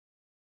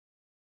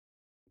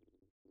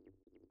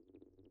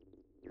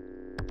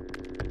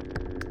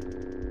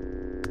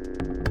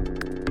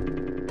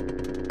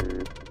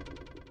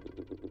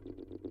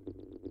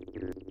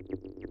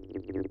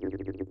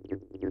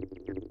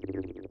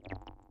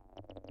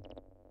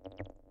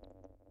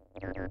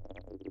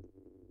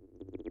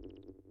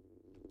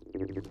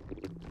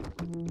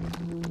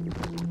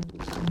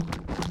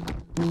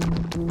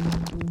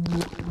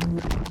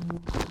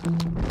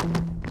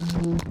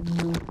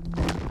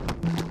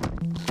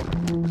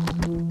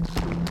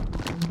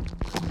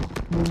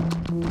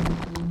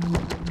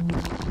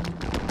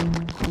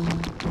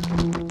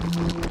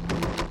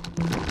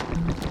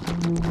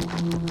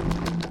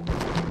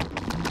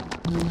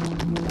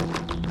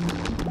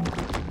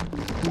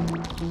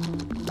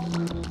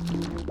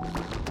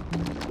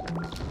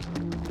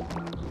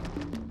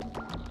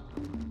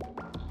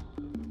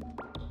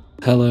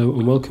Hello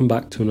and welcome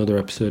back to another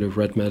episode of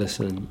Red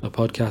Medicine, a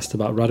podcast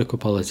about radical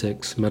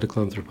politics,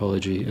 medical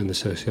anthropology and the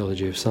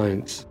sociology of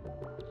science.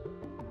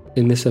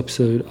 In this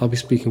episode, I'll be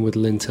speaking with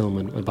Lynne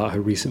Tillman about her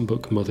recent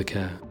book Mother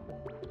Care.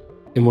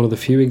 In one of the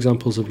few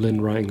examples of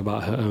Lynne writing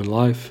about her own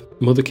life,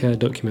 Mother Care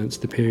documents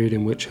the period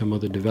in which her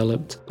mother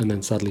developed and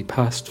then sadly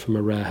passed from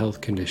a rare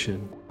health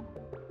condition.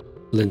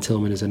 Lynne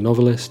Tillman is a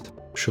novelist,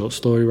 short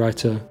story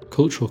writer,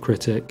 cultural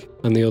critic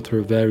and the author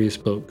of various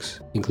books,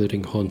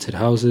 including Haunted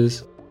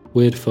Houses,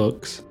 Weird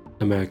Fucks,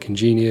 American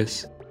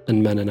Genius,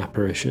 and Men and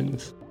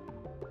Apparitions.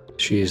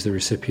 She is the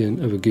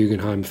recipient of a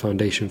Guggenheim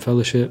Foundation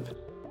Fellowship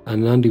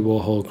and an Andy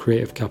Warhol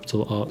Creative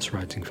Capital Arts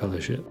Writing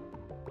Fellowship.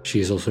 She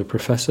is also a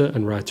professor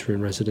and writer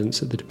in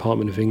residence at the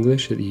Department of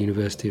English at the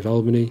University of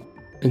Albany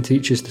and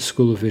teaches the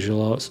School of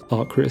Visual Arts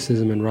Art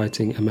Criticism and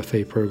Writing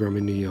MFA program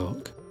in New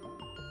York.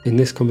 In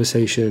this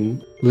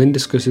conversation, Lynne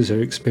discusses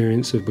her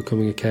experience of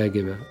becoming a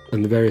caregiver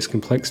and the various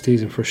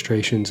complexities and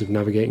frustrations of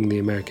navigating the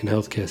American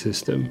healthcare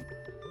system.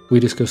 We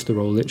discuss the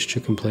role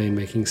literature can play in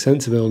making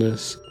sense of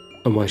illness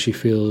and why she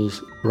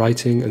feels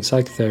writing and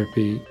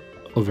psychotherapy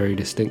are very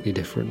distinctly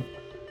different.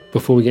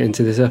 Before we get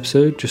into this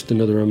episode, just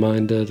another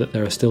reminder that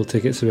there are still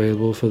tickets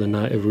available for the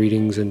night of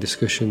readings and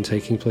discussion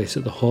taking place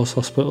at the Horse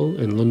Hospital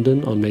in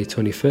London on May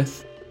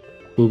 25th.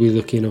 We'll be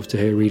lucky enough to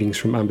hear readings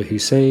from Amber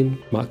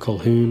Hussein, Matt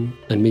Colquhoun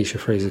and Misha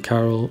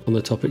Fraser-Carroll on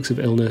the topics of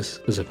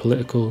illness as a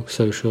political,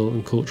 social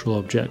and cultural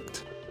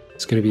object.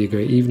 It's going to be a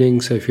great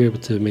evening, so if you're able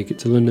to make it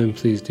to London,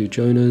 please do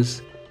join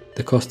us.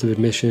 The cost of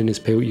admission is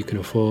pay what you can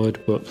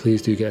afford, but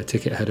please do get a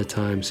ticket ahead of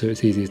time so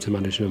it's easier to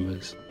manage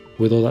numbers.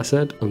 With all that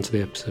said, onto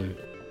the episode.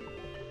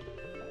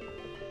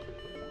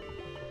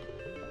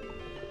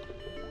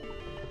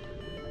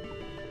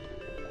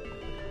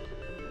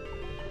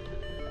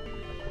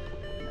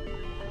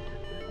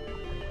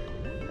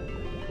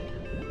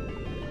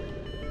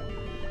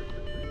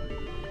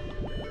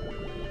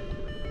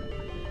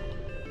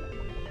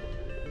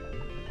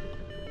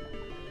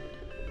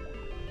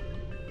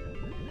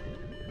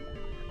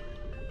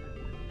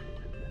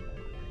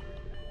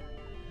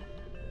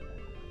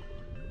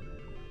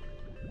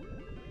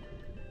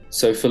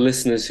 So for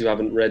listeners who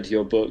haven't read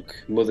your book,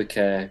 Mother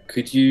Care,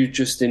 could you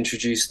just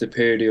introduce the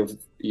period of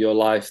your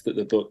life that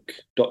the book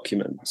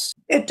documents?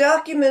 It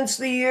documents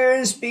the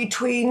years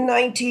between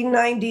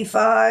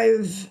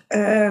 1995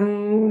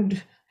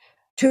 and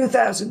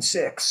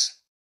 2006.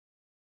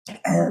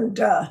 And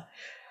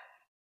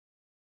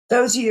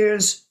those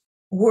years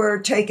were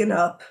taken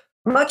up,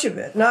 much of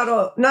it, not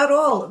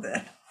all of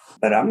it,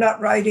 but I'm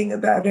not writing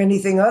about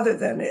anything other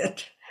than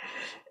it,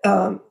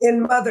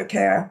 in Mother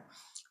Care.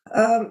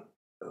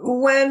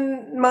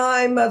 When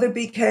my mother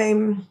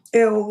became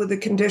ill with a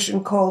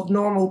condition called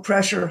normal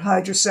pressure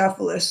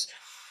hydrocephalus,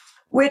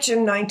 which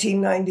in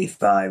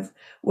 1995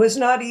 was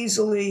not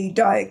easily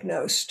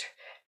diagnosed,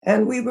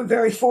 and we were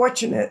very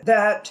fortunate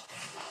that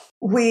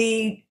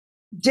we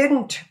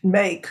didn't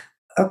make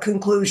a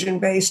conclusion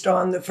based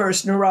on the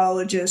first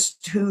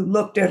neurologist who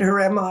looked at her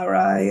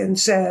MRI and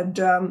said,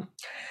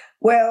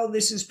 well,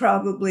 this is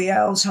probably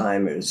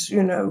Alzheimer's,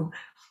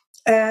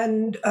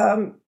 and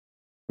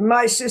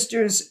my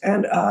sisters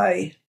and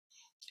I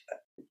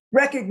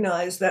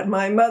recognized that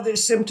my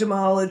mother's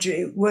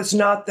symptomology was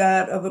not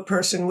that of a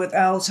person with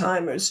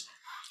Alzheimer's.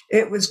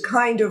 It was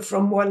kind of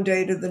from one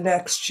day to the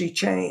next she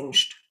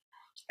changed,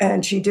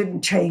 and she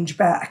didn't change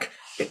back.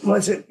 It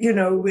wasn't,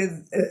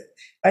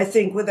 I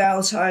think with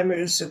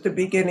Alzheimer's at the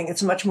beginning,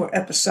 it's much more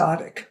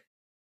episodic,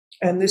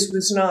 and this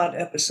was not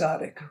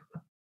episodic.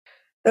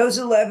 Those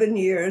 11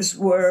 years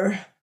were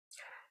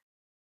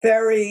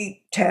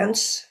very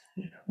tense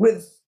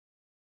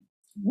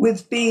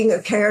with being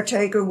a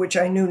caretaker, which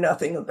I knew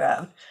nothing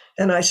about.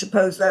 And I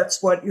suppose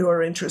that's what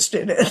you're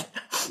interested in,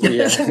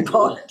 in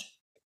part.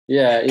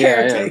 Yeah.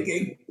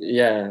 Caretaking.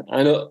 Yeah,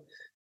 I know.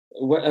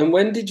 And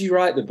when did you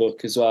write the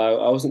book as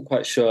well? I wasn't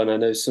quite sure, and I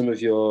know some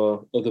of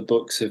your other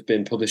books have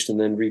been published and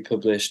then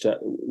republished.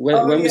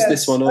 When was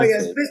this one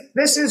authored? Yes.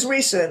 This is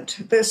recent.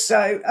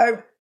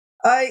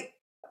 I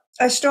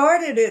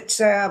started it,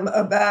 Sam,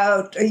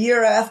 about a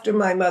year after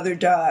my mother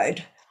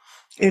died.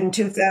 In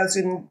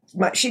 2000,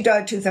 she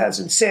died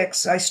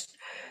 2006.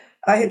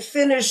 I had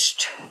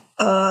finished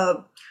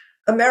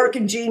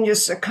American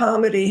Genius, a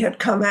comedy had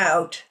come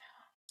out,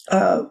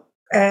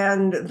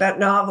 and that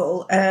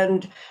novel.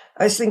 And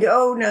I was thinking,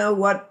 oh no,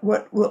 what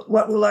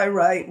will I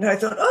write? And I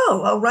thought,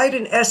 I'll write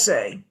an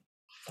essay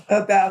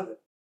about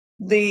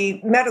the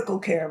medical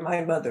care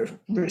my mother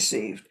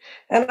received.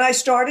 And I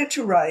started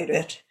to write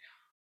it.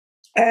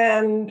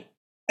 And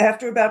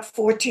after about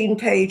 14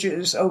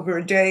 pages over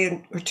a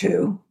day or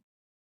two,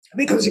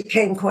 because it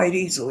came quite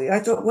easily, I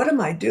thought, what am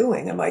I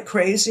doing? Am I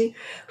crazy?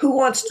 Who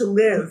wants to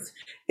live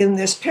in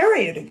this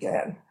period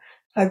again?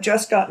 I've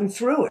just gotten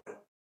through it.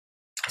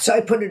 So I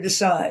put it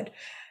aside.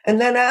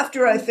 And then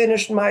after I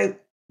finished my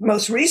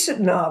most recent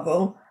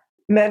novel,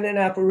 Men and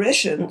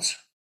Apparitions,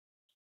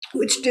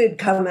 which did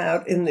come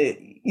out in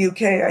the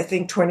UK, I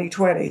think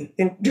 2020,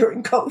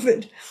 during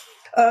COVID,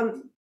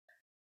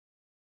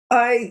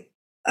 I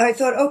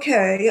thought,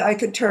 okay, I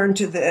could turn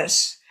to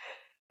this.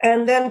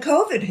 And then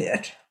COVID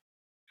hit.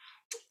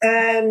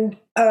 And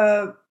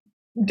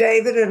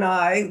David and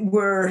I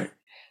were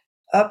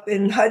up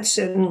in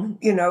Hudson,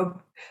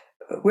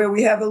 where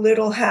we have a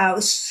little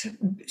house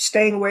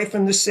staying away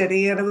from the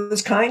city. And it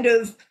was kind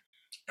of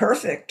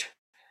perfect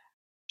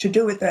to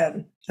do it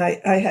then.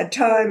 I had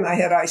time, I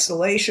had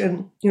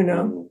isolation,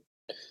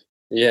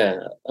 Yeah.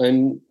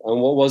 And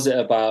what was it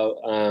about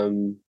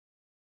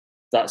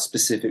that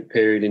specific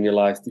period in your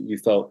life that you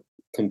felt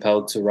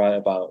compelled to write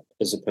about,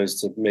 as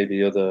opposed to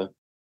maybe other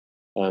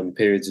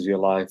periods of your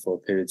life or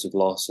periods of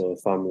loss or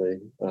family?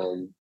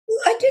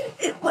 I didn't.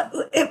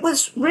 It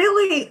was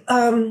really.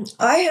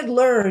 I had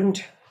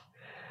learned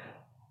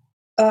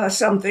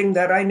something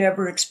that I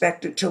never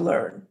expected to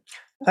learn.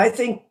 I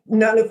think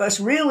none of us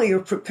really are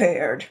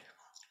prepared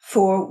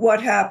for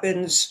what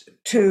happens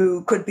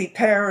to, could be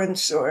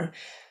parents or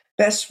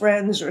best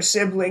friends or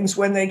siblings,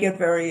 when they get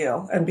very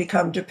ill and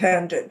become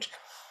dependent.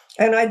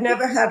 And I'd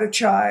never had a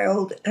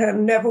child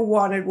and never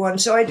wanted one.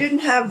 So I didn't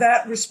have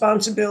that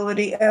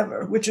responsibility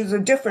ever, which is a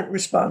different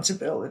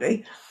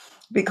responsibility,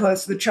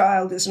 because the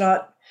child is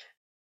not,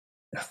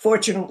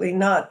 fortunately,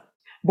 not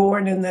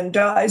born and then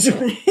dies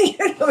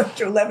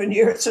after 11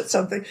 years or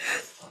something.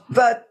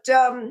 But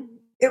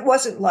it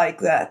wasn't like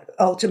that,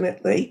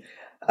 ultimately.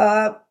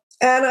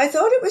 And I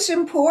thought it was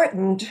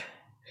important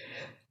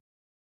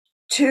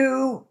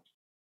to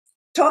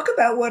talk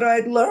about what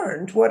I'd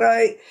learned,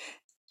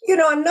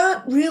 I'm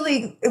not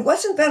really, it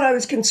wasn't that I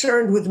was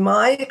concerned with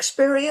my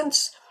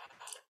experience,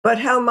 but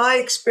how my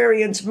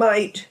experience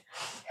might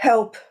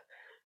help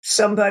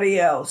somebody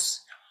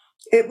else.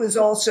 It was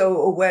also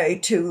a way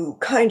to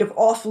kind of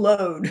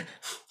offload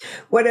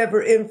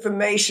whatever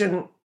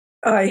information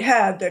I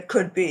had that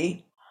could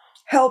be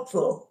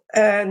helpful.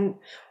 And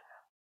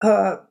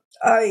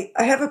I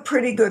have a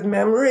pretty good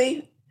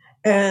memory,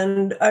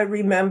 and I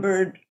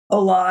remembered a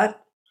lot.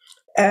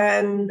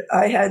 And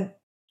I had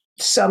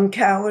some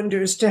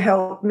calendars to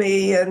help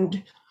me,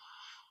 and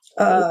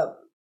but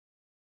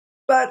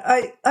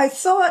I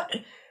thought,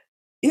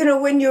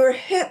 when you're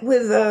hit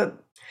with an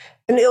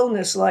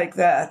illness like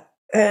that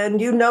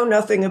and you know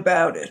nothing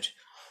about it,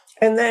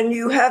 and then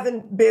you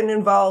haven't been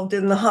involved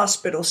in the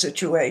hospital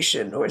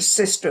situation or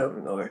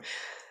system, or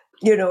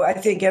I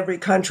think every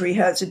country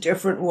has a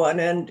different one,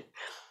 and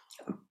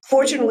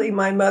fortunately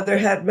my mother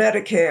had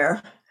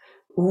Medicare,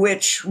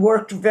 which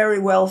worked very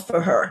well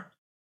for her.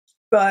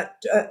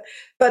 But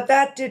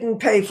that didn't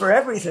pay for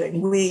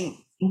everything.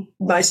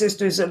 My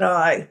sisters and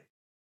I,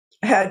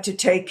 had to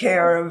take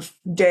care of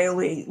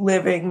daily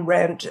living,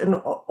 rent, and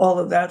all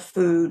of that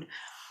food.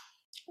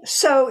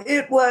 So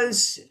it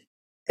was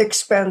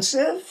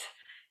expensive.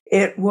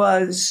 It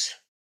was,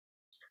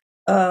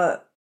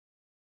 it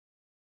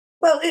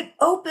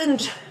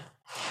opened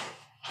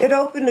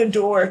a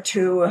door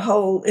to a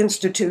whole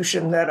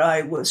institution that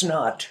I was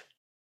not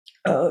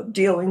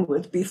dealing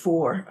with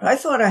before. I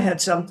thought I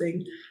had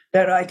something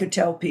that I could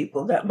tell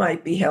people that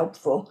might be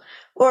helpful,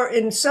 or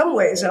in some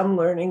ways I'm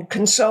learning,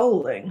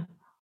 consoling.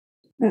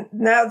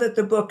 Now that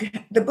the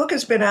book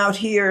has been out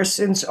here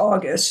since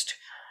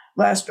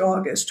last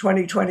August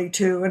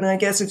 2022, and I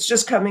guess it's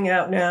just coming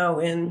out now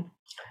in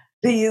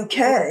the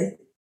UK.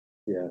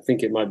 Yeah, I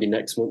think it might be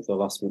next month or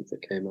last month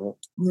it came out.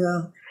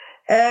 Yeah.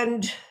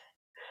 And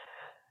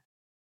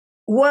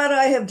what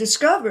I have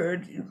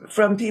discovered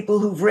from people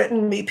who've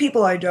written me,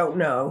 people I don't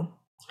know,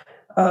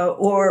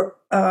 or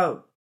a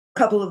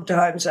couple of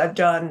times I've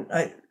done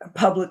a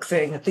public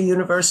thing at the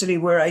university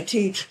where I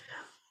teach,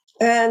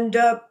 and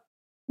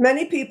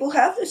many people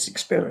have this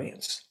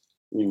experience,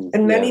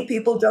 and many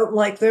people don't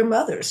like their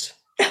mothers.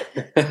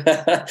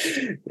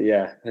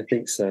 Yeah, I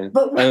think so.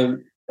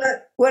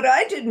 But what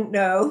I didn't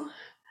know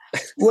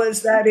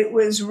was that it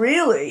was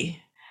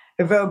really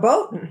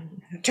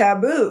verboten,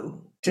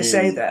 taboo to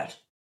say that.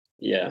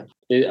 Yeah.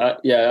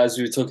 As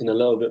we were talking a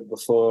little bit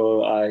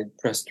before I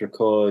pressed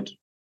record,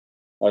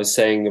 I was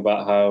saying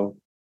about how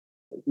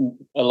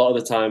a lot of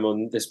the time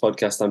on this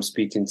podcast, I'm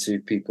speaking to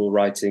people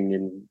writing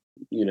in,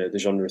 the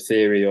genre of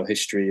theory or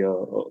history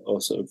or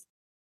sort of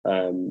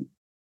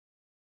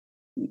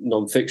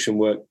non-fiction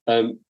work,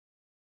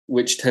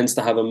 which tends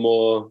to have a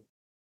more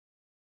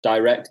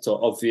direct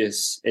or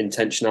obvious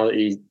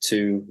intentionality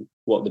to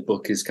what the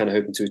book is kind of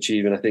hoping to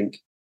achieve. And I think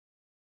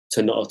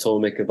to not at all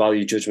make a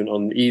value judgment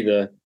on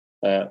either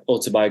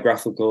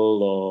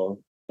autobiographical or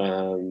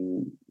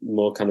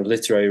more kind of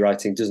literary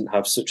writing doesn't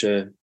have such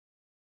a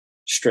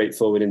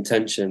straightforward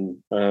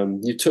intention.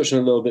 You touched on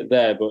a little bit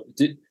there, but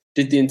did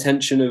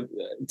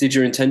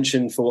your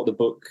intention for what the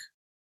book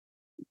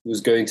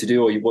was going to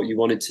do, or what you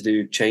wanted to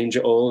do, change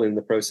at all in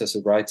the process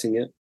of writing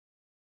it?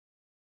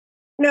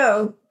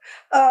 No.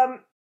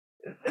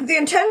 The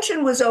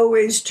intention was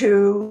always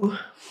to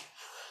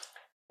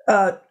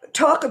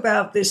talk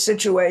about this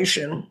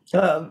situation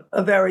of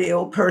a very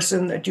ill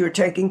person that you're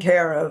taking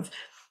care of,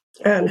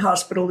 and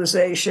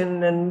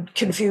hospitalization and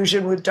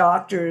confusion with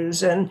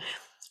doctors, and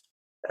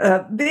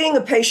being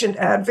a patient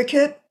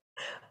advocate.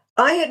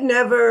 I had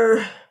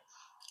never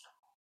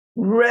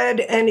read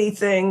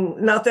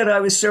anything, not that I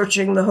was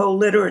searching the whole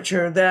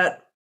literature,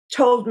 that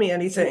told me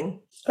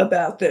anything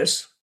about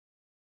this.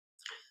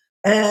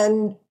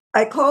 And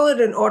I call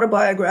it an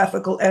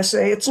autobiographical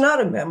essay. It's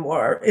not a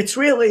memoir. It's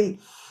really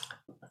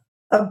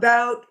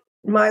about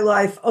my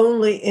life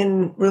only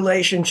in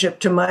relationship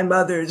to my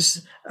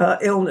mother's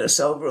illness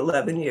over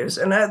 11 years.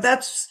 And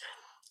that's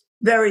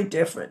very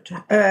different.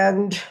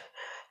 And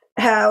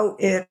how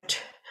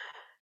it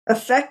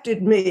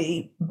affected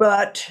me,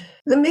 but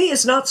the me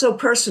is not so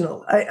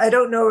personal. I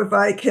don't know if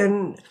I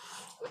can,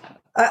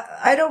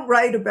 I don't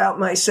write about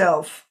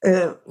myself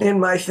in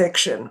my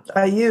fiction.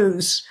 I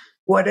use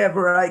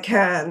whatever I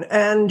can.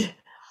 And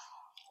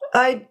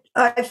I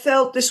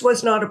felt this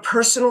was not a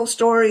personal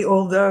story,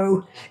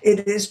 although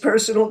it is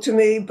personal to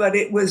me, but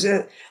it was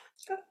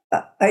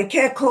I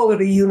can't call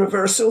it a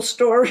universal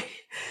story,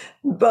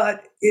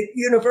 but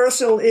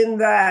universal in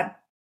that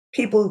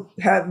people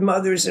have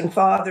mothers and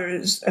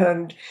fathers,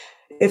 and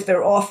if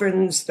they're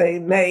orphans, they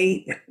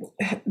may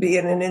be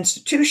in an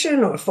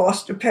institution or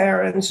foster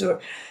parents, or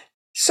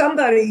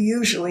somebody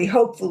usually,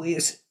 hopefully,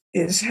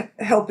 is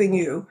helping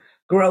you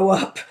grow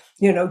up,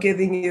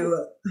 giving you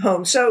a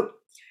home. So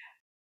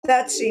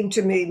that seemed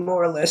to me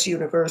more or less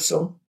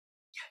universal.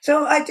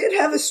 So I did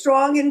have a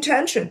strong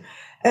intention,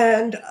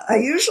 and I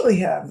usually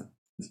have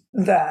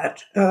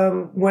that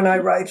when I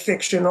write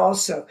fiction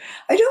also.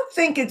 I don't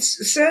think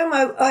it's, Sam,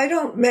 I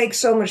don't make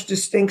so much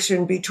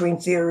distinction between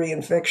theory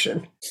and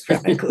fiction,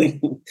 frankly.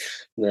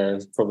 No,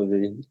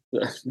 probably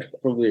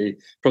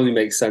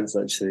makes sense,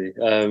 actually.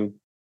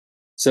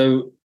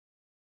 So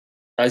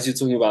as you're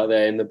talking about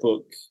there in the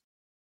book,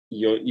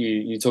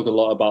 you talk a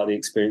lot about the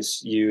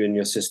experience you and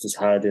your sisters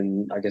had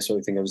in, I guess what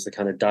we think of as the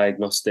kind of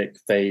diagnostic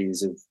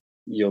phase of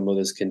your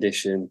mother's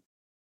condition.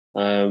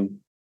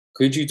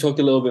 Could you talk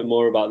a little bit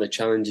more about the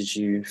challenges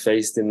you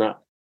faced in that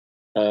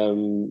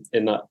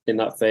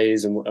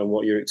phase, and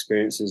what your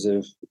experiences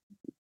of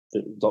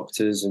the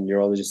doctors and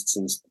urologists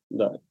and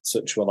that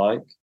such were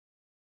like?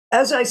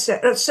 As I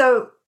said,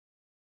 so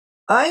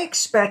I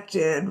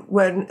expected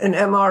when an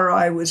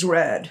MRI was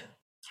read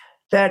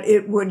that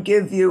it would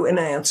give you an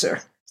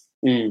answer.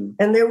 And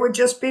there would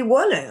just be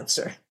one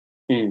answer.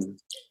 And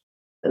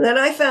then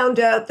I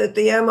found out that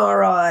the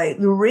MRI,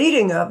 the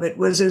reading of it,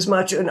 was as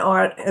much an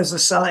art as a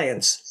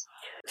science.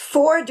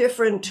 4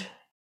 different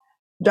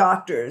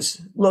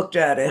doctors looked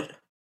at it,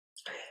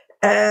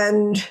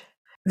 and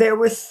there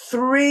were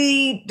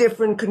 3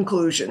 different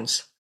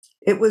conclusions.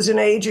 It was an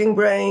aging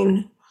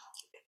brain.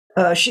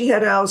 She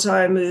had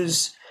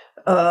Alzheimer's.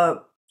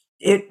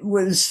 It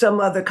was some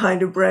other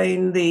kind of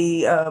brain.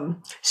 The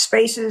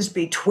spaces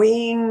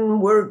between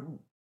were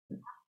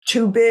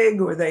too big,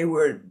 or they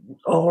were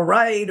all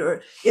right,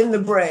 or in the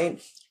brain.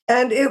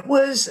 And it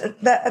was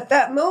that at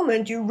that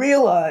moment you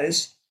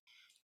realize,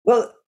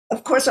 well,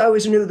 of course, I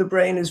always knew the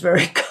brain is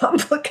very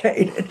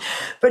complicated,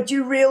 but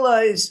you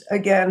realize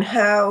again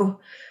how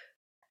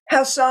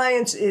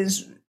science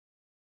is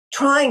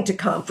trying to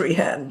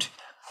comprehend,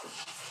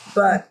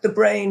 but the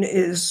brain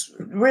is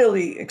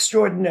really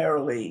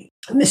extraordinarily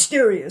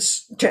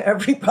mysterious to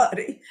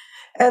everybody.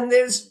 And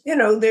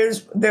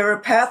there are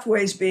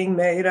pathways being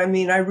made. I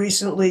mean, I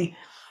recently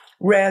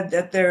read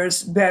that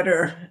there's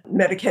better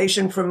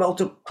medication for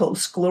multiple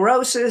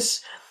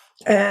sclerosis.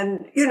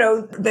 And,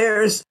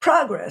 there's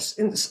progress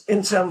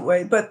in some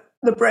way, but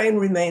the brain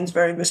remains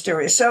very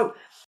mysterious. So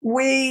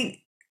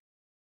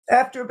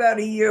after about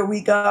a year,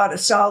 we got a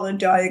solid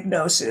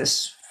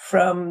diagnosis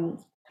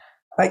from,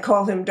 I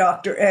call him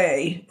Dr.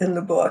 A in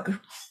the book.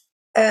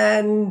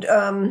 And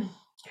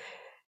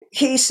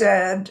he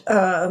said,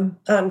 I'm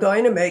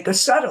going to make a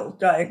subtle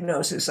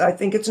diagnosis. I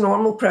think it's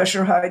normal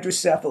pressure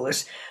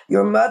hydrocephalus.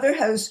 Your mother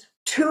has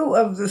 2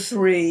 of the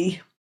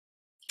 3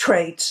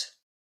 traits.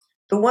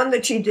 The one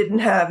that she didn't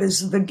have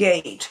is the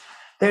gait.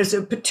 There's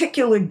a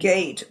particular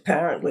gait,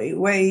 apparently,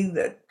 way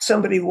that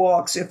somebody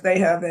walks if they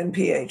have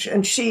NPH.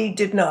 And she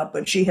did not,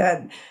 but she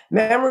had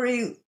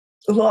memory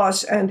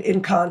loss and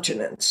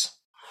incontinence.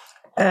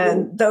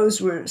 And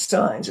those were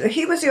signs.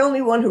 He was the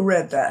only one who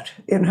read that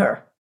in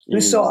her,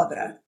 who saw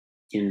that.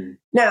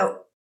 Now,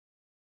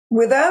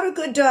 without a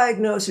good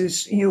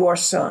diagnosis, you are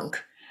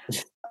sunk.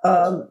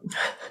 I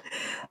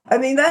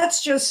mean, that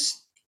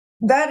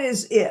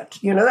is it.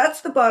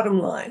 That's the bottom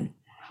line.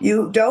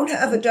 You don't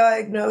have a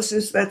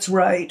diagnosis that's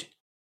right,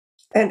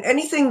 and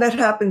anything that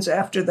happens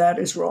after that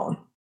is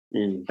wrong,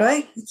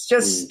 right? It's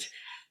just,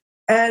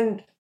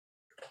 and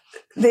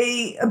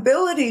the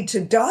ability to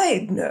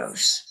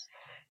diagnose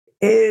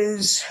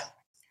is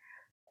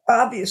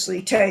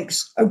obviously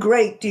takes a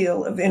great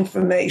deal of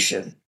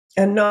information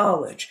and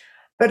knowledge,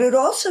 but it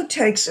also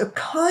takes a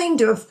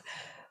kind of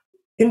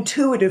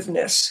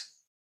intuitiveness,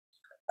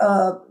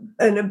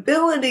 an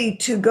ability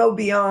to go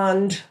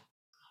beyond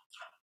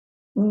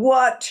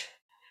what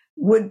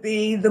would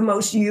be the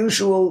most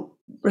usual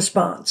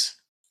response.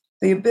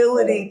 The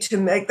ability to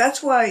make,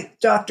 that's why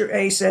Dr.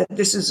 A said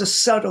this is a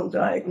subtle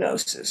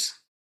diagnosis.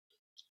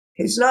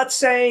 He's not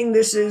saying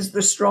this is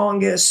the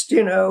strongest,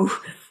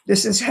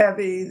 this is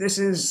heavy, this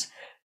is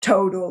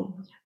total,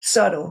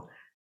 subtle.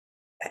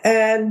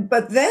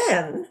 But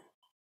then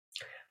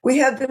we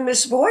had the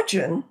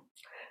misfortune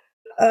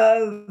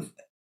of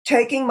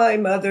taking my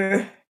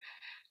mother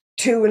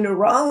to a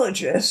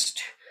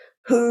neurologist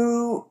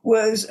who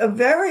was a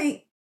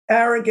very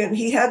arrogant,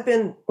 he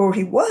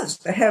was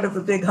the head of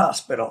a big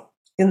hospital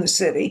in the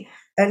city,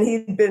 and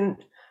he'd been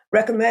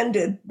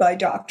recommended by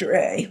Dr.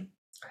 A,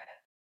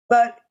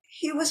 but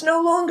he was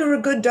no longer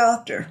a good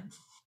doctor.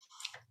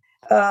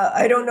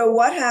 I don't know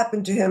what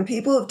happened to him.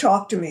 People have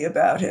talked to me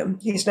about him.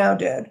 He's now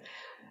dead.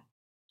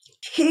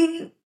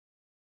 He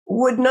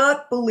would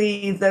not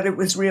believe that it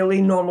was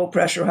really normal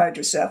pressure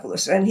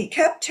hydrocephalus, and he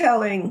kept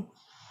telling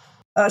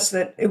us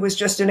that it was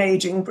just an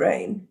aging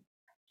brain.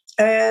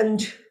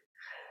 And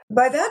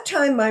by that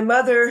time, my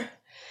mother,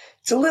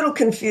 it's a little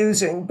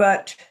confusing,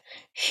 but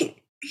he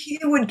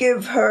would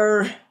give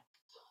her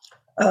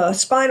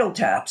spinal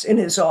taps in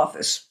his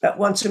office about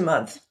once a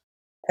month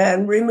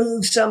and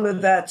remove some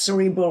of that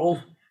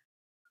cerebral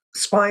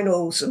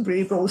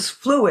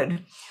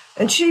fluid,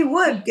 and she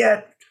would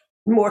get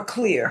more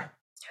clear.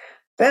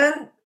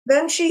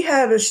 Then she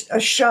had a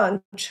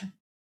shunt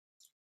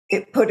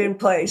it put in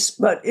place,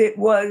 but it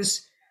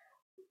was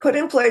put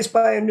in place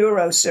by a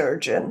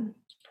neurosurgeon.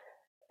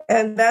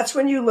 And that's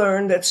when you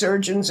learn that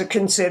surgeons are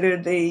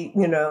considered the,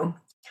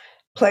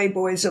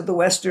 playboys of the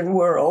Western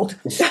world,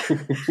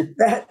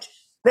 that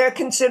they're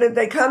considered,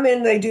 they come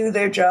in, they do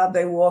their job,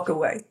 they walk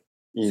away,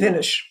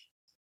 finish.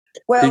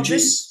 Well,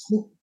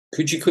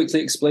 could you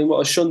quickly explain what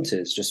a shunt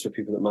is, just for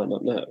people that might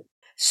not know?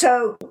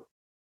 So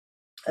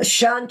a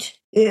shunt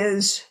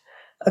is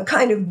a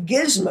kind of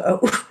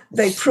gizmo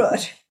they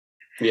put.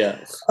 Yeah.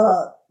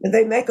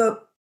 They make a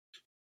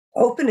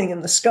opening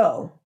in the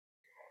skull,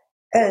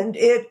 and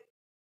it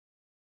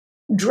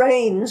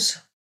drains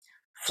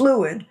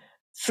fluid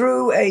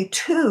through a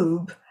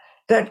tube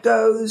that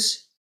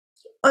goes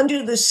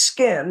under the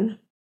skin,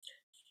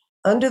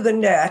 under the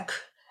neck,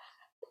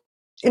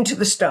 into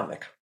the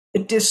stomach.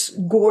 It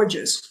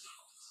disgorges,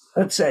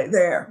 let's say,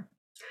 there.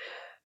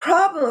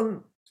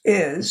 Problem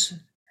is,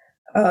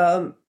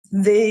 and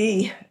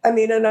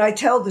I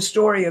tell the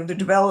story of the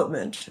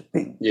development,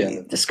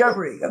 the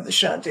discovery of the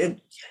shunt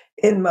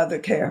in mother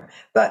care.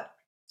 But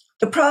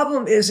the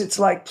problem is it's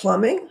like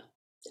plumbing.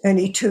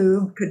 Any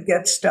tube could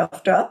get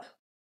stuffed up.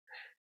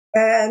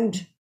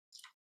 And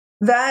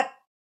that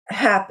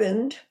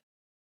happened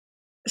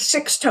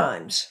 6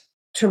 times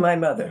to my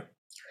mother.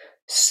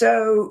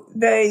 So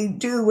they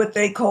do what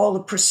they call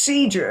a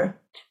procedure.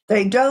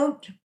 They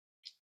don't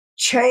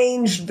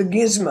change the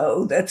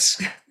gizmo that's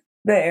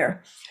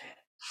there.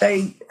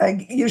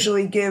 I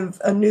usually give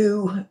a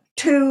new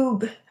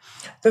tube.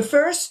 The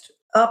first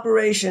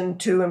operation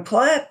to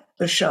implant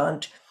the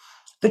shunt,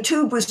 the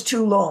tube was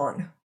too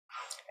long.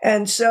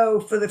 And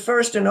so for the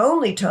first and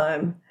only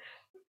time,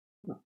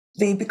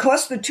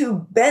 because the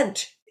tube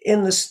bent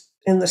in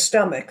the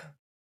stomach,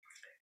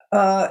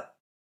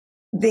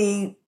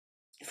 the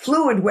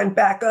fluid went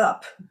back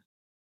up,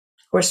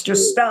 or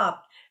just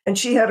stopped, and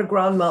she had a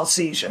grand mal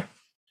seizure.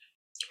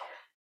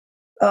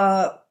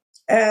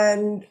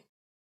 And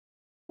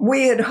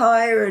we had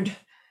hired,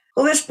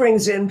 this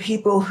brings in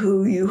people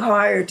who you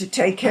hire to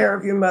take care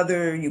of your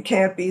mother. You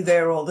can't be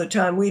there all the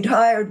time. We'd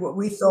hired what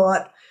we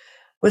thought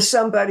was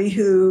somebody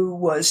who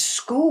was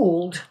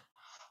schooled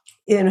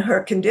in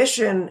her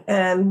condition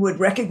and would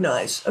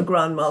recognize a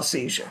grand mal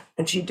seizure,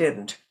 and she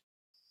didn't.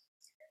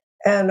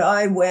 And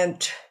I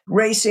went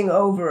racing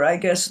over. I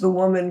guess the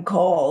woman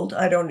called.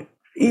 I don't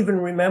even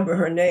remember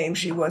her name.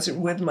 She wasn't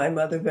with my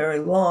mother very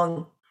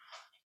long.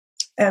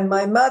 And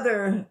my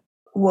mother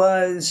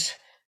was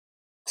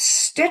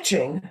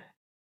stitching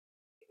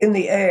in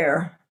the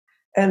air,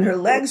 and her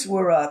legs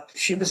were up.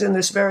 She was in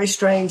this very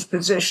strange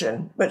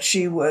position, but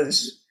she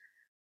was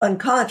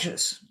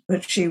unconscious.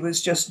 But she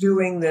was just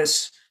doing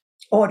this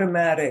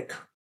automatic,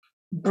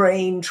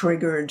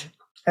 brain-triggered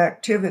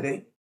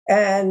activity.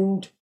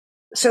 And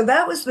so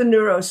that was the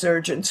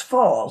neurosurgeon's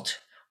fault.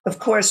 Of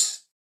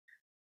course,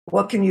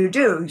 what can you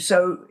do?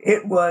 So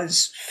it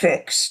was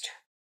fixed.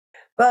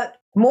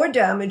 But more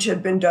damage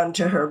had been done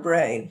to her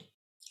brain.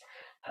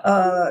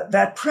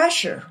 That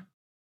pressure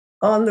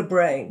on the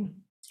brain,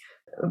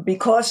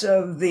 because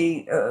of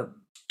the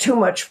too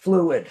much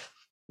fluid.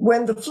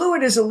 When the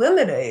fluid is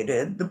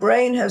eliminated, the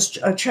brain has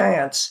a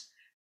chance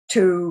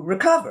to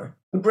recover.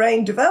 The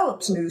brain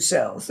develops new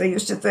cells. They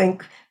used to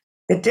think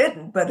it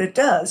didn't, but it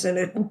does, and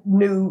it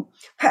new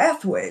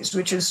pathways,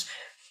 which is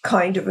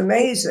kind of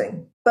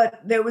amazing. But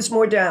there was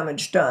more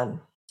damage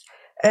done.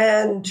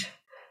 And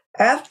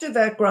after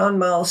that grand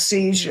mal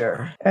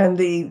seizure and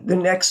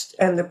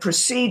the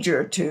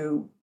procedure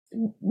to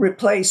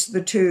replace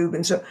the tube,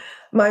 and so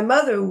my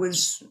mother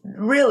was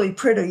really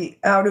pretty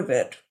out of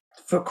it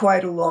for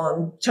quite a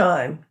long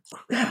time.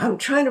 I'm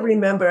trying to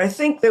remember. I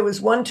think there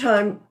was one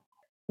time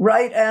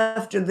right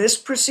after this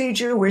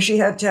procedure where she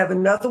had to have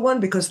another one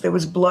because there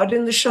was blood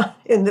in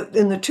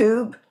the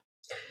tube.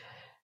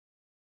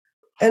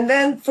 And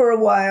then for a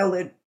while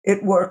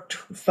it worked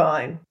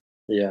fine.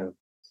 Yeah.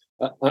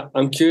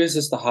 I'm curious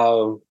as to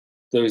how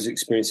those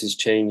experiences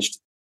changed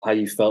how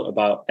you felt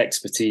about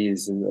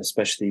expertise, and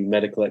especially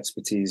medical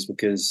expertise,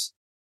 because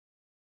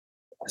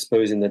I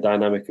suppose in the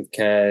dynamic of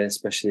care,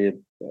 especially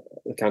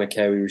the kind of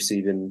care we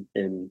receive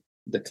in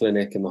the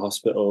clinic and the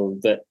hospital,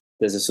 that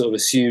there's a sort of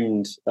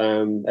assumed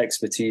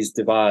expertise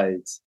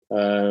divide.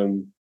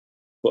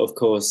 But of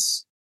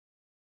course,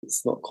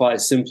 it's not quite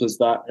as simple as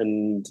that.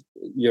 And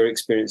your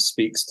experience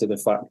speaks to the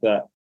fact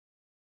that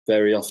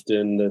very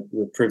often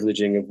the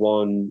privileging of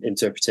one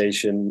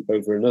interpretation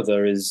over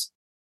another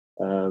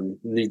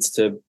leads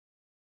to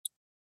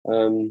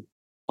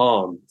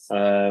harm.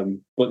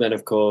 But then,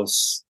 of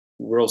course,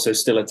 we're also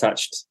still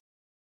attached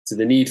to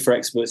the need for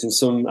experts in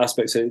some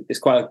aspects. So it's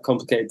quite a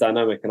complicated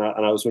dynamic, and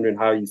I was wondering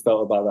how you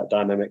felt about that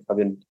dynamic,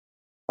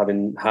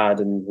 having had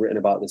and written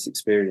about this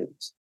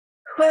experience.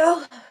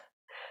 Well,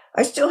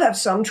 I still have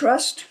some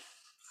trust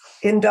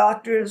in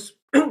doctors,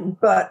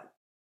 but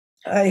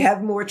I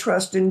have more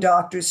trust in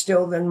doctors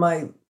still than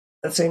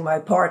let's say my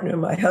partner,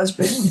 my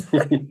husband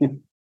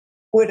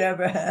would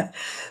ever have.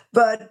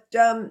 But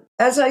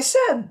as I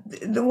said,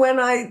 when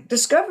I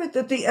discovered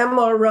that the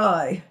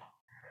MRI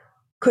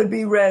could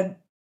be read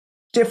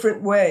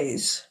different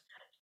ways,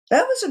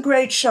 that was a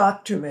great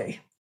shock to me.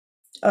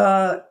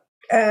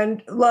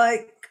 And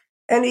like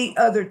any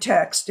other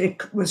text,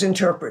 it was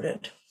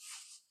interpreted.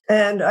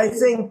 And I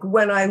think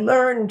when I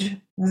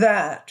learned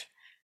that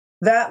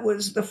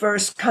was the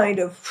first kind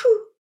of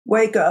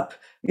wake up,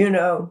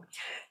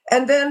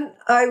 And then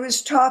I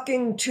was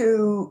talking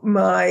to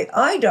my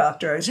eye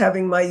doctor. I was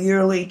having my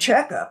yearly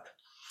checkup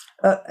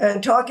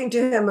and talking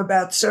to him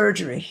about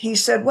surgery. He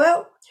said,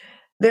 well,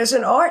 there's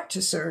an art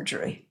to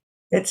surgery.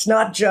 It's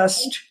not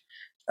just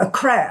a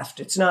craft.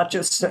 It's not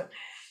just...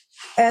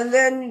 And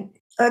then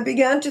I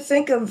began to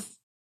think of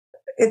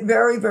it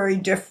very, very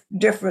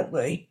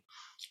differently.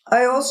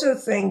 I also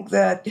think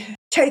that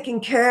taking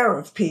care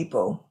of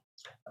people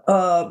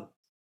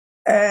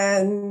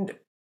and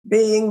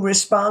being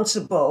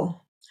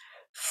responsible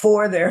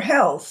for their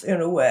health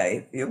in a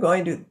way, if you're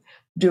going to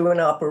do an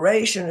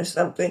operation or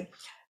something,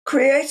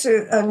 creates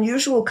an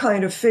unusual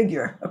kind of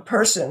figure, a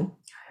person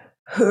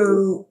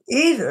who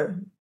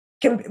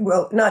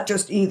not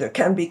just either,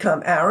 can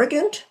become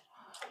arrogant,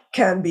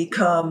 can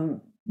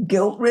become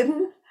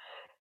guilt-ridden,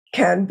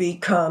 can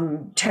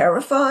become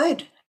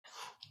terrified,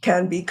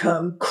 can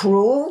become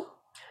cruel,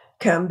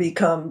 can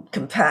become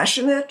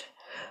compassionate.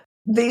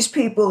 These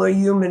people are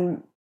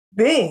human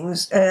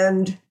beings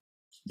and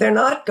they're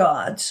not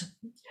gods.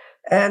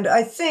 And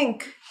I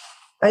think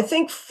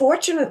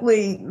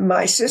fortunately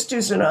my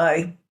sisters and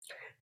I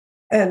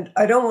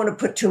don't want to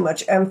put too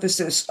much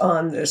emphasis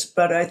on this,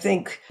 but I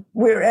think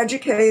we're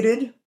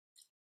educated.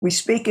 We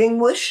speak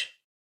English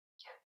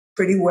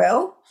pretty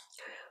well.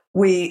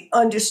 We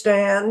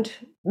understand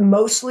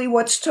mostly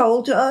what's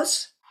told to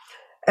us,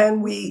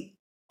 and we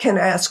can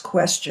ask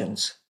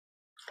questions.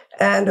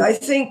 And I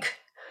think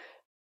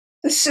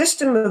the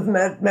system of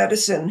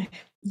medicine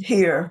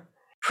here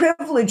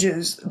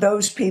privileges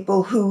those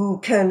people who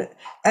can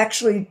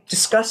actually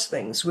discuss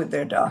things with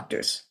their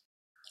doctors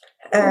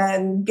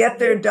and get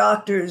their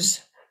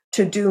doctors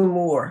to do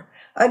more.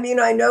 I mean,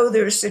 I know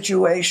there are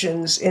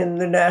situations in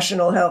the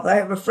national health. I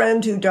have a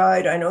friend who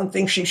died. I don't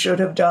think she should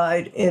have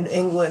died in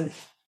England,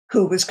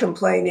 who was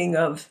complaining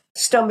of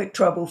stomach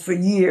trouble for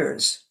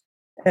years.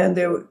 And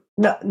there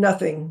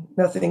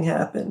nothing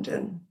happened.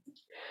 And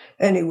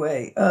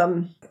anyway,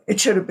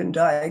 it should have been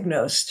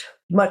diagnosed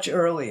much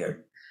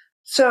earlier.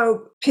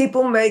 So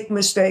people make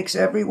mistakes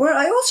everywhere.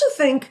 I also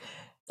think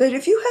that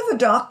if you have a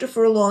doctor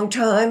for a long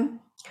time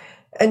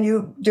and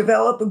you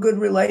develop a good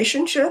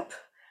relationship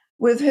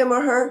with him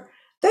or her,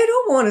 they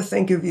don't want to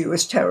think of you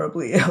as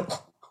terribly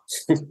ill.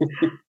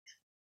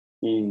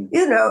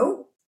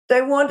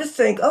 They want to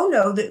think, oh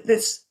no,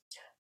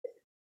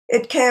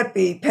 it can't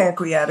be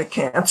pancreatic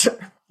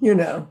cancer,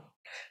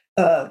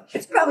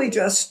 It's probably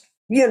just,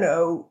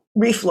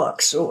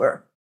 reflux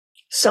or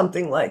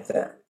something like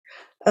that.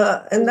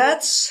 And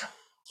that's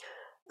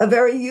a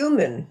very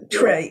human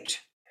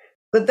trait.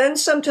 But then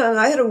sometimes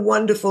I had a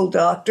wonderful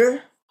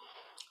doctor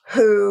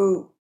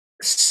who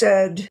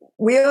said,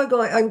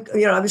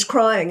 I was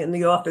crying in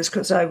the office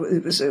because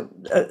it was a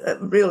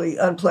really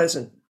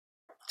unpleasant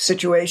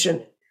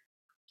situation.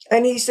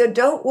 And he said,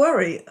 don't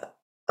worry,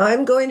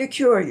 I'm going to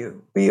cure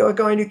you. We are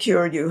going to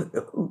cure you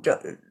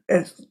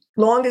as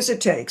long as it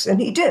takes. And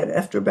he did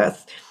after about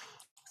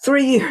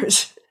 3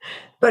 years,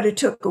 but it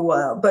took a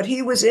while. But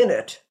he was in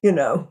it,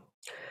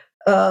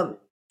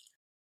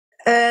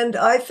 And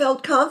I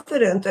felt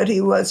confident that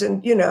he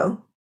wasn't,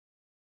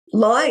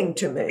 lying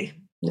to me.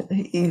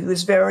 He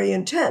was very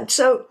intent.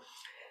 So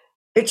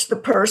it's the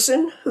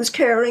person who's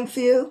caring for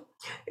you.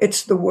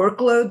 It's the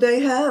workload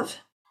they have.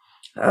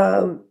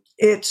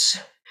 It's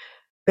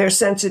their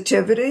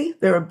sensitivity,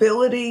 their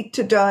ability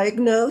to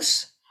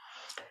diagnose.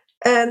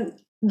 And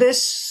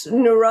this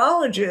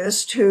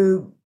neurologist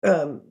who,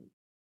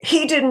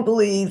 he didn't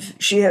believe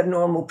she had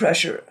normal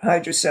pressure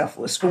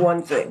hydrocephalus, for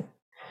one thing.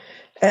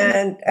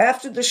 And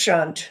after the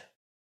shunt,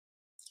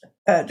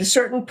 at a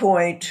certain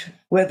point,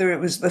 whether it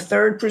was the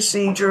third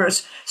procedure or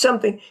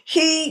something,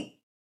 he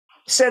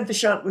said the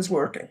shunt was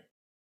working.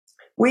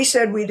 We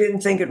said we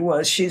didn't think it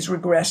was. She's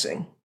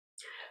regressing.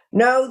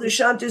 No, the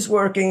shunt is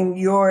working.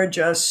 You're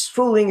just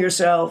fooling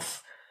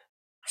yourself.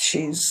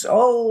 She's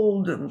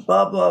old and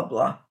blah, blah,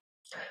 blah.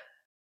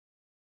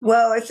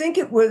 Well, I think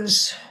it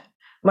was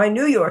my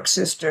New York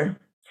sister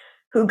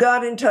who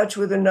got in touch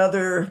with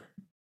another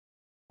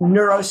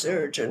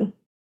neurosurgeon.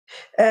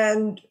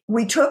 And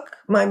we took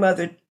my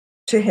mother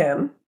to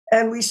him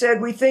and we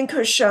said, we think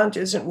her shunt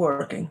isn't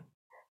working.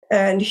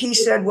 And he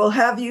said, well,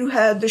 have you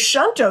had the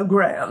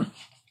shuntogram?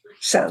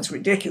 Sounds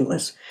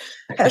ridiculous.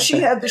 Has she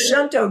had the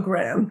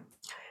shuntogram?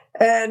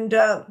 And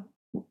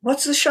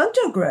what's the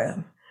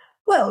shuntogram?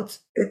 Well,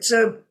 it's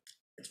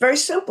very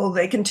simple.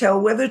 They can tell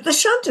whether the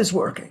shunt is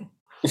working.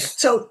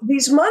 So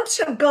these months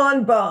have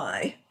gone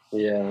by.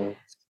 Yeah.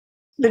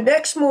 The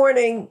next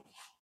morning,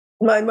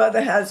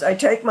 I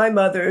take my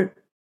mother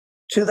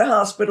to the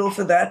hospital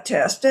for that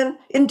test. And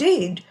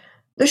indeed,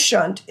 the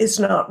shunt is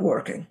not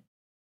working.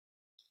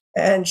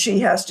 And she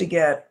has to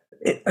get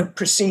a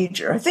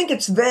procedure. I think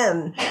it's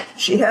then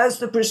she has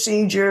the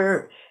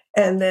procedure.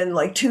 And then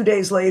like 2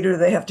 days later,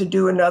 they have to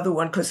do another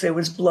one because there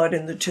was blood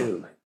in the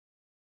tube.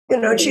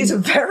 She's a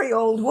very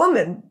old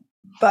woman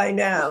by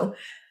now,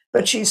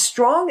 but she's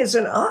strong as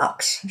an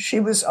ox. She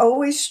was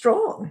always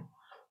strong.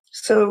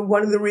 So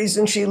one of the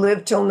reasons she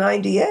lived till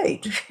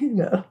 98,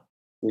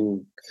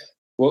 Mm.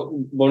 Well,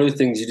 one of the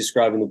things you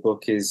describe in the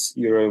book is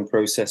your own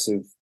process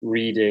of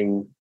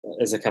reading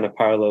as a kind of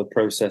parallel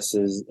process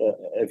as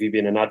of you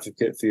being an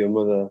advocate for your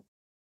mother.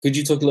 Could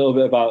you talk a little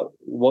bit about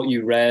what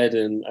you read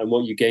and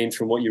what you gained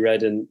from what you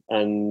read and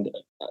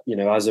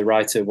as a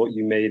writer, what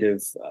you made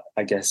of,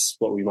 I guess,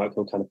 what we might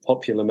call kind of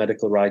popular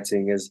medical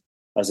writing as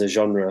a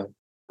genre?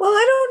 Well,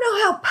 I don't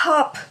know how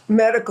pop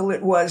medical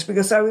it was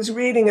because I was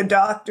reading a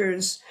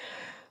doctor's,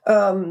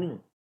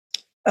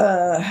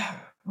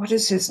 what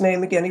is his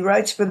name again? He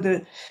writes for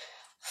the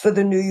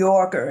New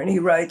Yorker, and he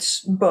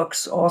writes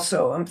books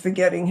also. I'm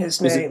forgetting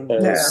his name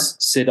now.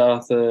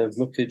 Siddhartha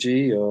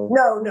Mukherjee, or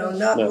no,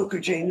 not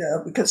Mukherjee,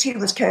 no, because he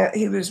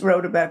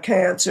wrote about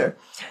cancer.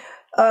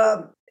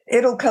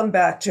 It'll come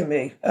back to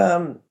me,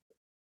 and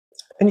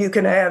you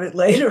can add it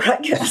later, I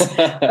guess.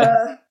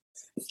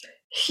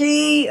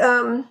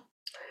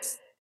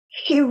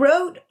 He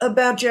wrote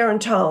about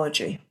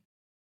gerontology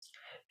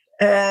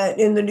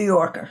in the New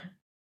Yorker.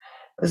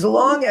 It was a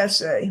long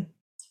essay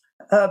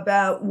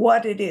about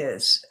what it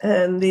is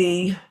and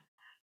the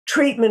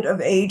treatment of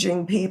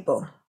aging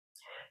people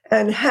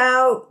and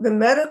how the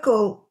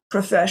medical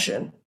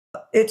profession,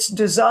 its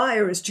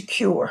desire is to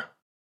cure.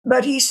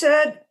 But he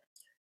said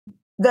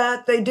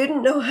that they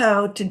didn't know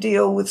how to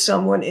deal with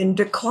someone in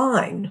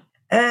decline.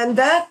 And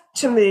that,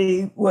 to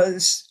me,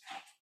 was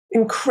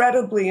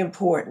incredibly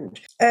important.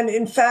 And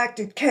in fact,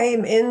 it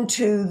came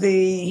into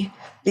the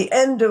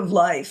end of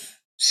life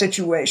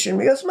situation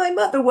because my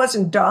mother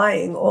wasn't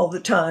dying all the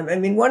time. I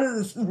mean, one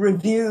of the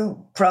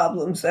review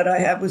problems that I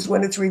have was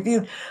when it's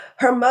reviewed,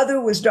 her mother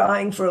was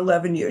dying for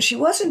 11 years. She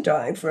wasn't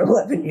dying for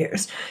 11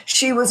 years.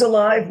 She was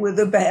alive with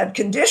a bad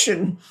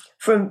condition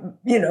from,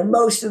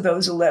 most of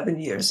those 11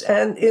 years.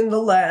 And in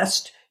the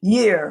last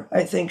year,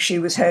 I think she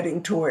was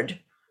heading toward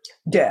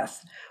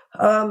death.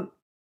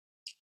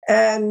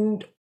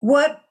 And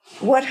what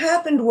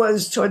happened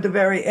was toward the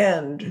very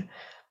end,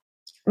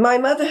 my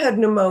mother had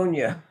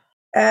pneumonia.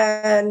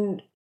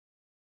 And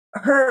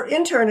her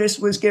internist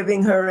was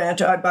giving her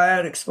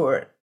antibiotics for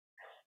it.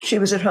 She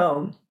was at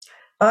home.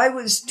 I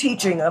was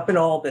teaching up in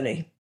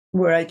Albany,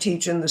 where I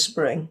teach in the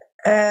spring.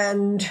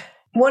 And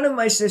one of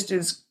my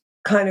sisters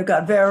kind of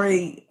got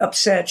very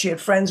upset. She had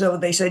friends over.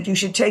 They said, you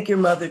should take your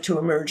mother to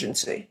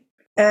emergency.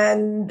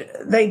 And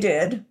they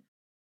did.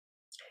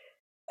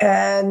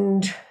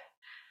 And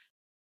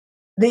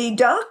the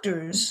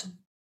doctors,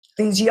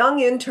 these young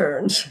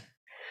interns,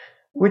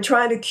 were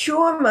trying to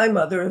cure my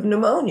mother of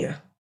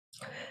pneumonia.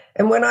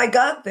 And when I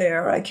got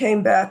there, I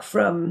came back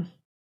from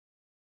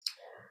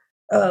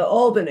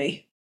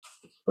Albany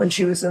when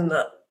she was in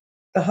the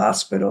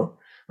hospital,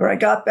 where I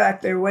got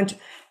back there,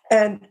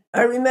 and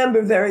I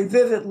remember very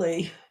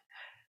vividly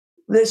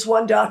this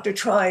one doctor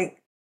trying.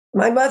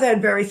 My mother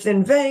had very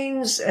thin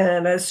veins,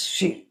 and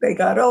as they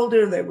got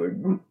older, they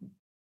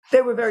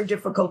were very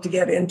difficult to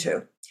get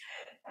into.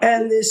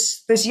 And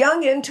this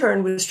young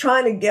intern was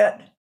trying to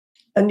get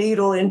a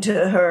needle in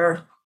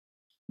her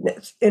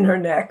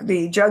neck,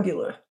 the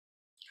jugular.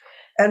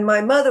 And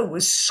my mother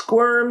was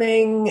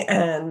squirming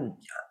and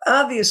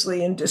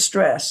obviously in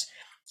distress.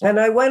 And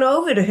I went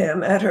over to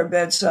him at her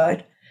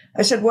bedside.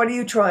 I said, what are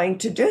you trying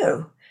to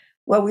do?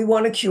 Well, we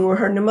want to cure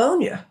her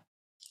pneumonia.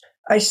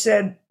 I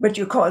said, but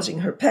you're causing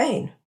her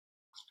pain.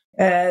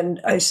 And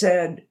I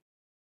said,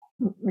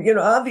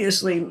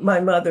 obviously my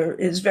mother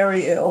is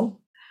very ill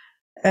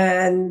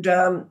and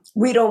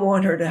we don't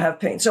want her to have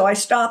pain. So I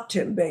stopped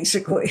him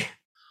basically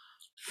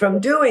from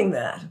doing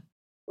that.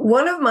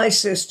 One of my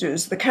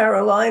sisters, the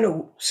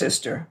Carolina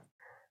sister,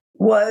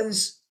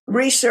 was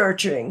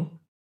researching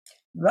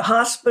the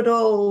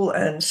hospital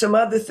and some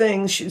other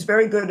things. She's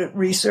very good at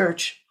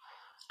research.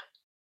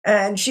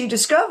 And she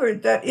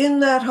discovered that in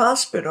that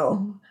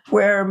hospital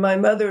where my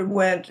mother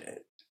went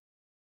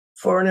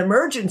for an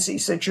emergency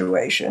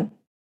situation,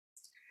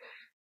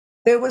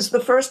 there was the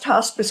first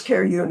hospice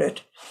care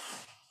unit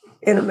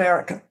in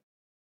America.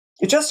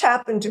 It just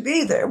happened to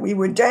be there. We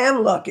were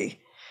damn lucky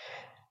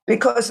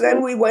because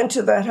then we went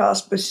to that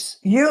hospice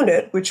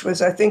unit, which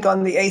was, I think,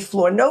 on the 8th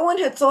floor. No one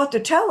had thought to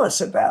tell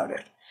us about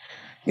it.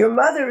 Your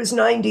mother is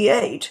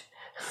 98.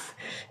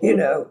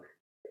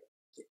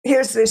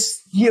 Here's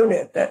this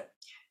unit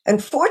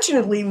and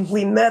fortunately,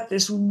 we met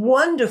this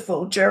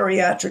wonderful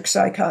geriatric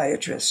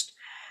psychiatrist.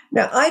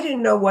 Now, I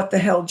didn't know what the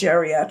hell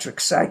geriatric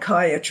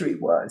psychiatry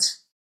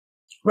was,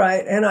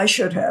 right? And I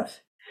should have.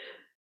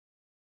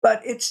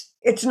 But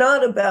it's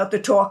not about the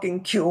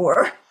talking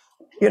cure,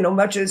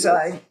 much as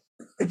I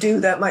do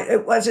that.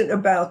 It wasn't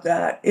about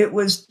that. It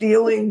was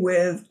dealing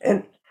with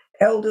an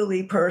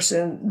elderly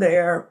person,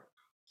 their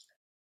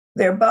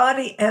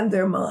body and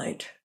their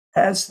mind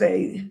as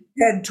they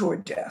head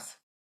toward death.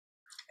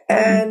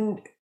 And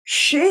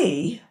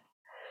she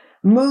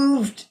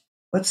moved,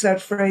 what's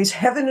that phrase,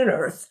 heaven and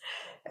earth,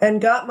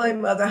 and got my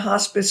mother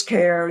hospice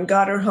care and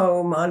got her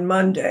home on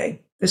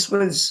Monday. I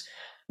was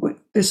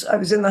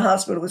in the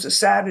hospital, it was a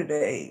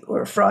Saturday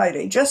or a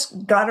Friday,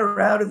 just got her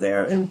out of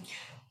there. And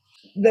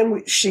then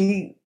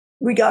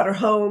we got her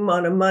home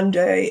on a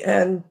Monday,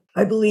 and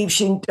I believe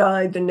she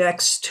died the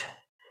next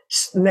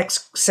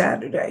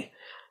Saturday,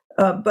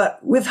 but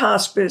with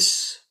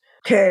hospice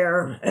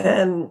care.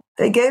 And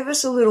they gave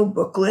us a little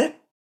booklet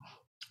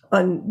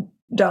on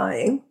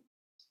dying.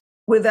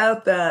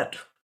 Without that,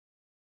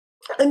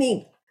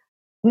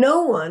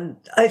 no one,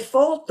 I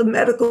fault the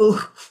medical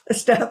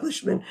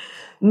establishment.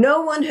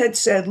 No one had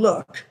said,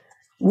 look,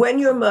 when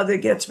your mother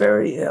gets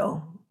very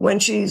ill, when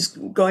she's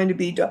going to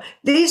be done,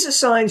 these are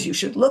signs you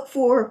should look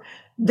for.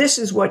 This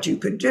is what you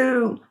could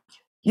do.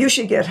 You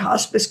should get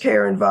hospice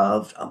care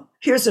involved.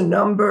 Here's a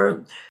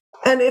number.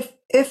 And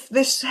if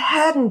this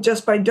hadn't,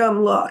 just by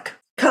dumb luck,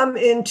 come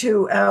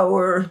into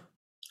our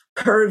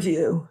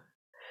purview,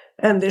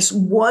 and this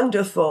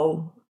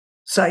wonderful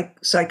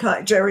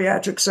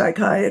geriatric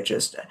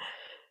psychiatrist,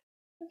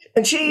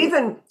 and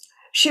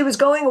she was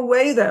going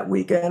away that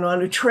weekend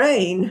on a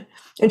train,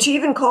 and she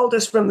even called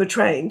us from the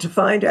train to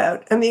find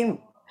out.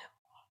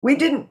 We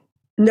didn't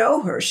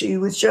know her. She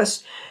was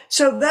just,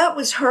 so that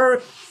was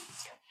her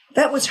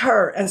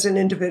as an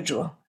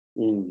individual.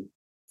 Mm.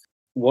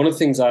 One of the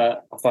things I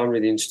found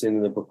really interesting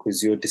in the book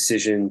was your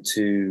decision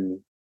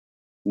to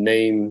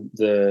name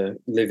the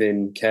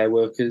live-in care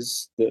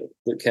workers that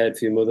cared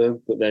for your mother,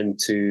 but then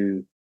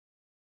to,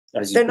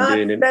 as you've been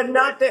doing it,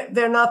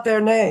 they're not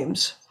their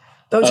names.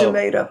 Those are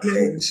made up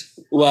names.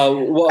 Well,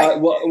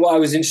 what I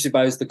was interested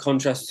by is the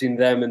contrast between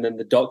them and then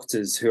the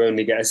doctors who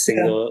only get a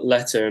single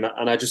letter,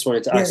 and I just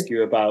wanted to ask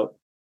you about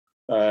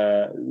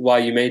why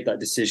you made that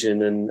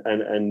decision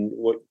and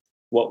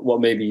what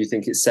maybe you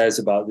think it says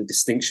about the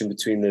distinction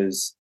between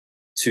those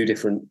two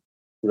different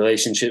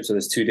relationships, or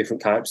there's two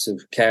different types of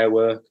care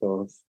work.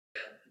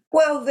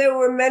 Well, there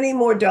were many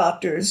more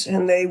doctors,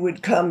 and they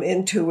would come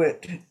into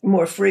it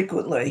more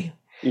frequently.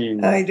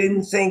 I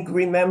didn't think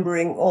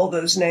remembering all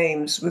those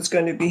names was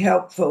going to be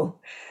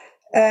helpful.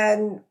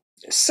 And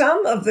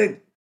some of the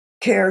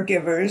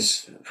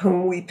caregivers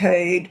whom we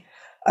paid,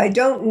 I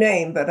don't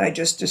name, but I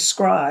just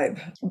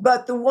describe.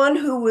 But the one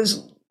who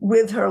was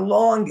with her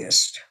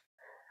longest,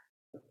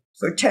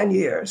 for 10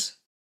 years,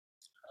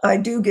 I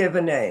do give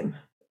a name,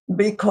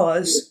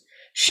 because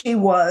she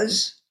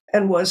was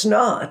and was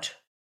not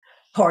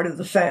part of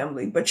the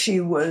family, but she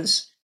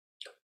was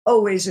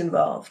always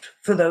involved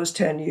for those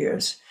 10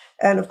 years.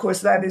 And of course,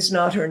 that is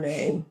not her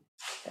name.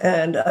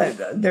 And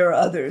there are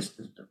other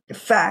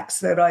facts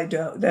that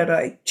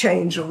I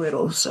change a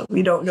little, so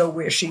we don't know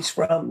where she's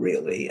from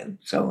really, and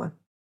so on.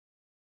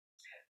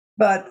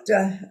 But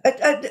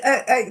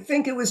I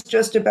think it was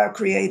just about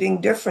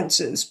creating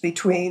differences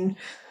between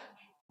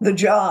the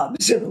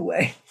jobs in a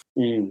way.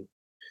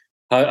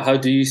 How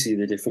do you see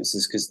the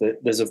differences? Because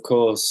there's of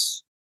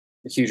course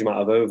a huge amount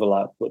of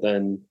overlap, but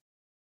then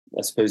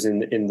I suppose in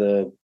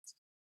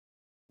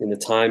the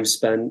time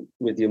spent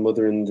with your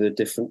mother and the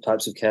different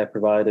types of care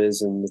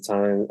providers and the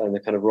time and the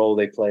kind of role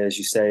they play, as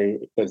you say,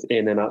 both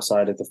in and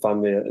outside of the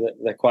family,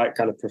 they're quite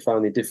kind of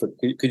profoundly different.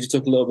 Could you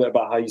talk a little bit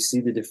about how you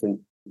see the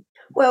different?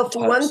 Well,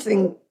 for one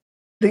thing,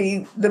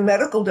 the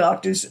medical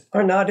doctors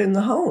are not in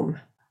the home.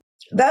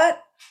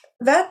 That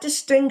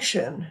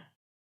distinction,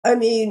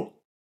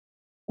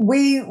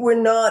 we were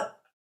not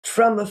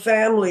from a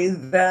family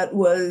that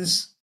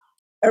was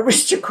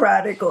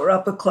aristocratic or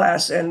upper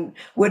class and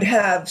would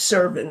have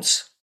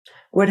servants,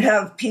 would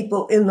have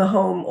people in the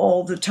home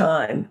all the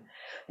time.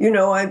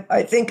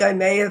 I think I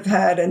may have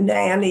had a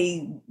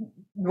nanny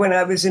when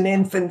I was an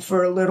infant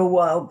for a little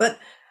while, but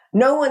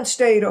no one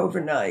stayed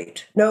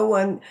overnight. No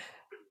one,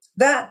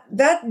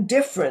 that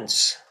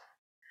difference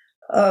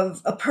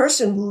of a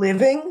person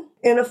living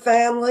in a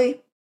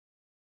family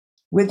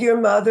with your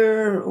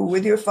mother or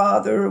with your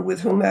father or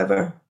with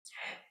whomever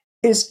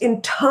is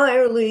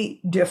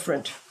entirely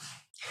different.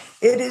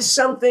 It is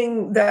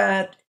something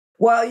that,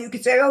 while you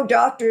could say, oh,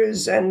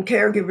 doctors and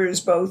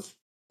caregivers both,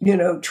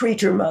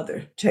 treat your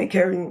mother, take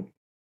care of you,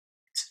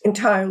 it's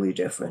entirely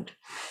different.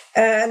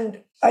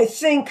 And I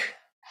think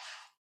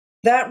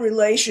that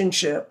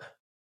relationship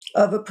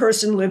of a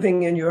person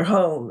living in your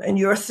home and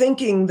you're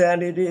thinking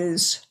that it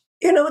is,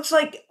 it's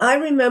like, I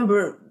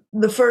remember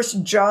the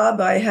first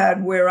job I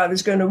had where I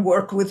was going to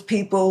work with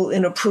people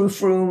in a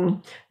proof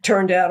room.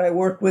 Turned out I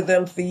worked with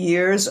them for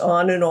years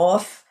on and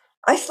off.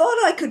 I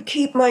thought I could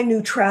keep my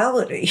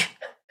neutrality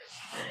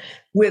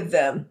with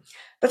them.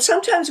 But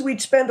sometimes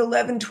we'd spend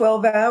 11,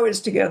 12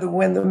 hours together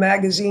when the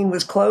magazine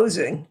was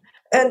closing.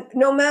 And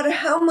no matter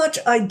how much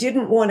I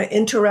didn't want to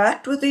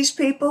interact with these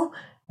people,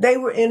 they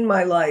were in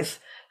my life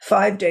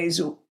 5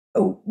 days,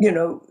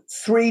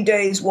 3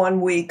 days 1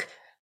 week,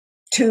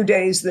 2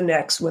 days the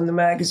next when the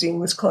magazine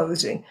was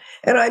closing.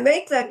 And I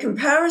make that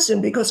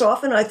comparison because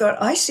often I thought,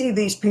 I see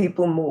these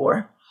people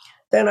more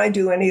than I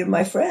do any of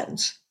my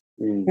friends,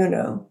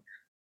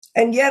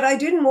 And yet I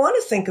didn't want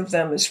to think of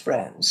them as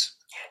friends.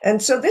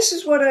 And so this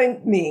is what I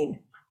mean.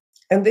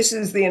 And this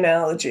is the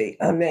analogy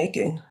I'm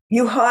making.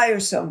 You hire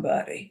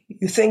somebody.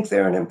 You think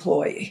they're an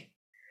employee.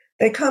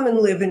 They come and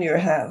live in your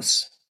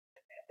house.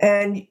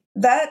 And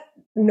that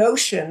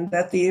notion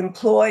that the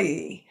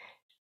employee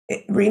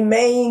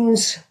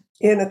remains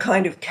in a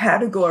kind of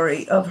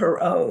category of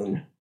her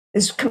own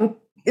is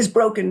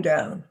broken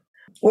down.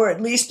 Or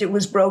at least it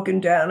was broken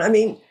down. I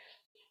mean,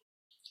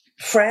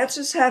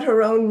 Frances had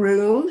her own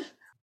room,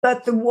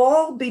 but the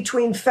wall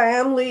between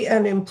family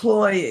and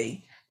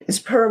employee is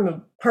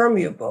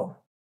permeable,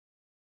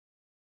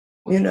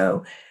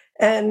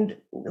 and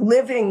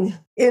living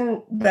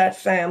in that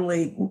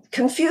family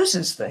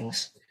confuses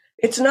things.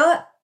 It's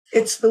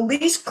the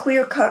least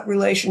clear-cut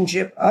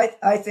relationship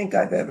I think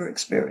I've ever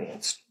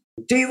experienced.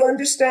 Do you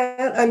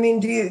understand? I mean,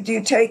 do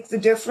you take the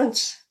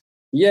difference?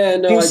 Yeah,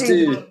 no, I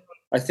do.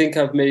 I think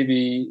I'm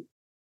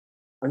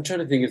trying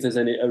to think if there's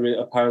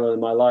a parallel in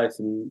my life,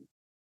 and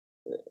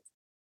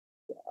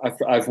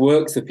I've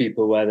worked for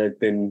people where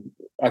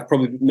I've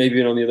probably maybe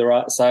been on the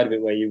other side of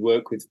it, where you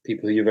work with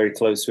people who you're very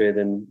close with,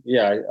 and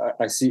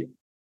I see.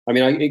 I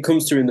mean, it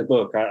comes through in the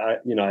book.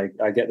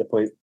 I get the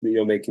point that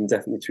you're making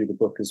definitely through the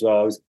book as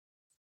well.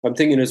 I'm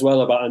thinking as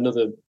well about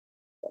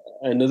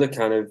another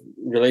kind of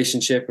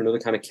relationship, another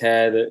kind of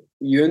care that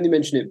you only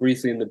mention it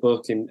briefly in the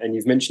book, and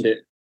you've mentioned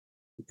it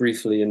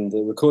briefly in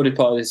the recorded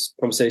part of this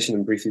conversation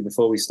and briefly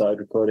before we started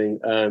recording,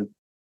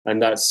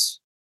 and that's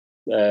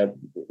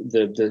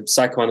the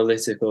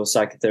psychoanalytic or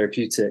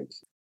psychotherapeutic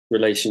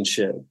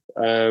relationship.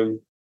 And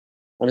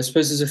I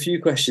suppose there's a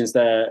few questions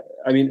there.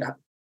 I mean,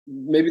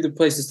 maybe the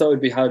place to start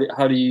would be how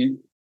do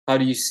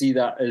you see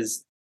that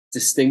as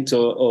distinct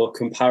or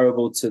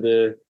comparable to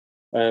the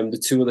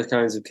two other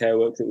kinds of care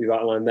work that we've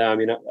outlined there? I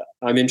mean,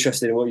 I'm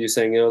interested in what you were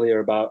saying earlier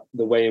about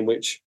the way in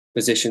which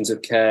positions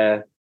of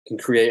care can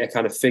create a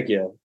kind of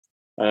figure.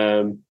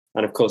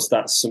 And of course,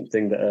 that's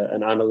something that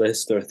an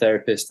analyst or a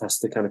therapist has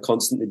to kind of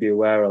constantly be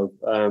aware of.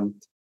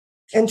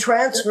 And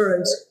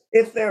transference,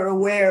 if they're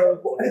aware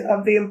of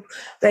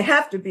they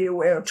have to be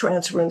aware of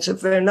transference.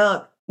 If they're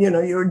not,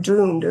 you're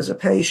doomed as a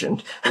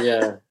patient.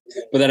 Yeah.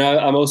 But then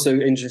I'm also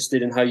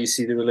interested in how you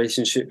see the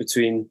relationship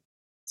between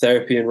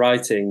therapy and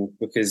writing,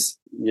 because,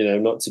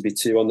 not to be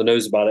too on the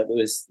nose about it, but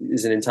this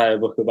is an entire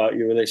book about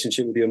your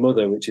relationship with your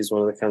mother, which is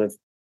one of the kind of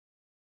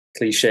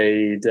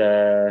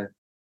cliched.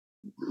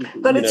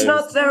 But it's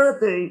not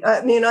therapy.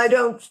 I mean, I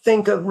don't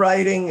think of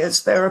writing as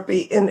therapy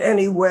in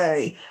any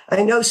way.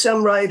 I know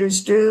some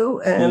writers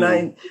do,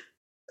 and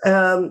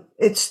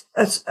it's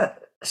a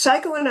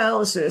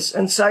psychoanalysis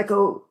and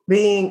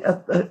being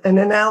an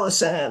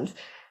analysand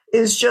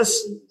is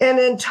just an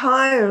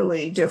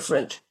entirely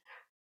different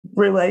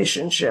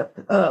relationship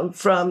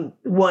from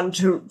one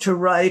to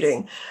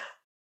writing.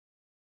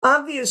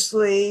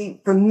 Obviously,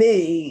 for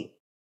me,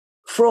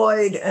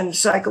 Freud and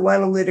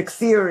psychoanalytic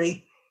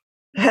theory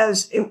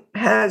has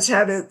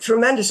had a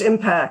tremendous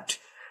impact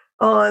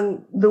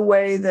on the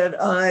way that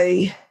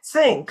I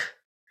think.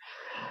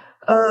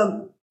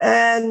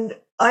 And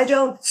I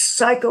don't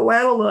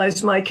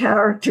psychoanalyze my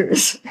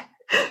characters.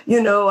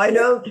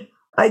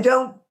 I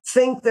don't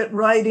think that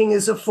writing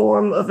is a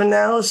form of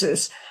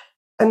analysis.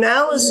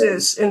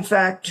 Analysis, in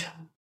fact,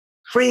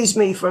 frees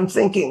me from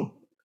thinking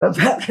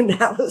about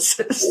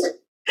analysis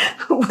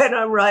when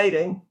I'm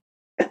writing.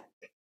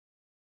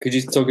 Could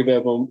you talk a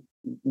bit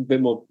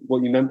more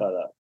what you meant by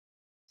that?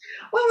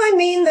 Well, I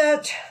mean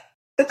that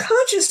the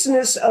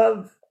consciousness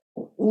of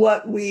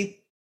what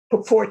we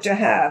purport to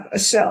have, a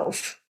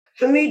self,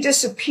 for me,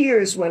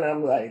 disappears when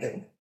I'm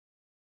writing.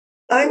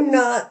 I'm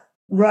not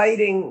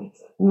writing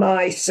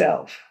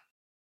myself.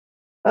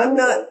 I'm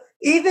not,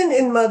 even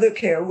in Mother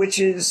Care, which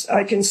is,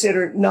 I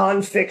consider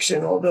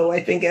nonfiction, although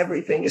I think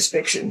everything is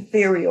fiction.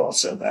 Theory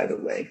also, by the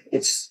way.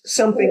 It's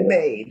something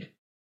made.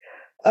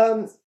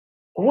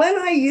 When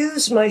I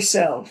use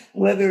myself,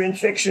 whether in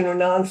fiction or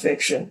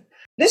nonfiction,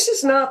 this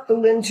is not the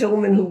Lynne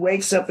Tillman who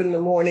wakes up in the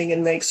morning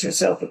and makes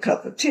herself a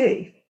cup of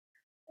tea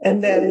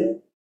and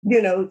then,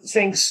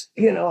 thinks,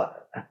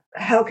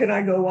 how can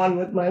I go on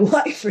with my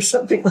life or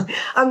something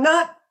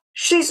like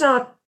she's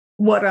not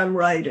what I'm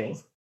writing.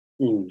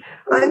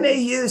 I may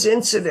use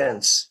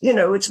incidents,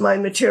 it's my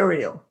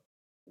material.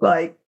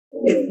 Like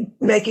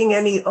making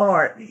any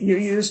art, you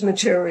use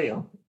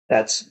material.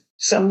 That's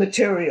some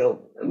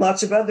material.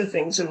 Lots of other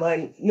things are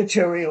my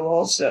material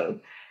also.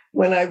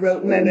 When I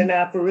wrote Men and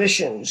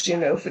Apparitions,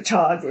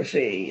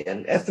 photography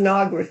and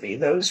ethnography,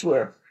 those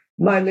were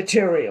my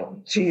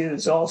material to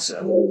use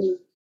also.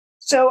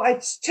 So I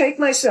take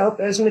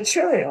myself as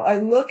material. I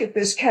look at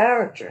this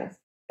character,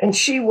 and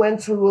she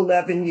went through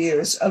 11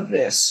 years of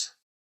this.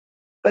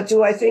 But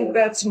do I think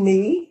that's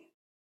me?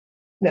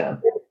 No.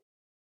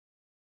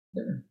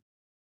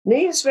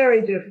 Me is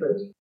very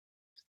different.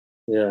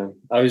 Yeah,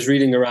 I was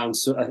reading around,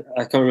 so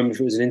I can't remember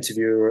if it was an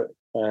interview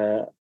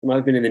or it might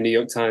have been in the New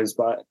York Times,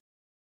 but I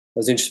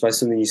was interested by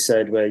something you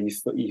said where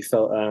you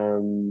felt,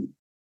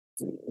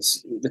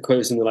 the quote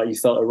was something like, you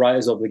felt a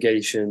writer's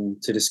obligation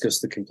to discuss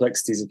the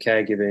complexities of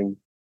caregiving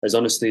as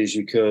honestly as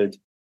you could,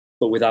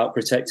 but without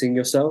protecting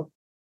yourself.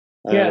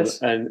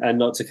 Yes. And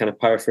not to kind of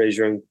paraphrase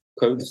your own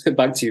quote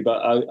back to you,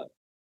 but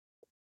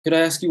could I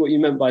ask you what you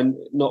meant by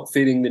not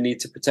feeling the need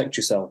to protect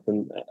yourself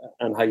and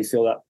how you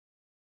feel that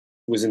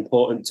was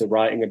important to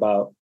writing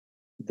about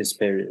this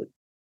period?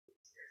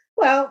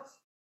 Well,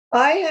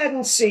 I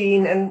hadn't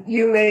seen, and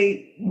you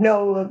may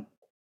know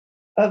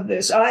of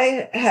this,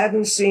 I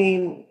hadn't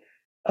seen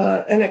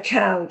an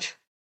account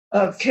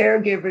of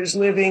caregivers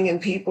living in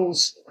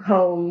people's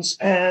homes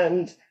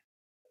and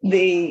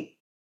the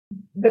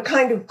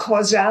kind of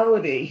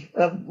causality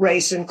of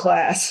race and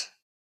class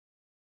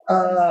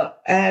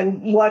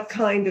and what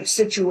kind of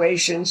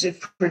situations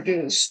it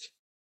produced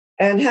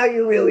and how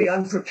you're really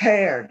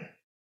unprepared.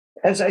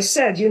 As I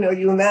said, you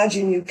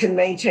imagine you can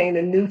maintain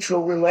a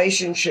neutral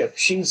relationship.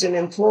 She's an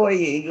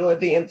employee, you're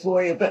the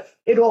employer, but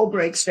it all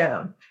breaks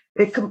down.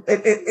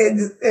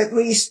 At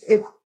least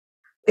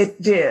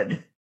it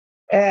did,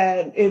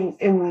 and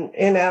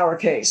in our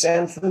case,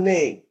 and for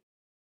me,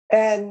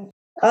 and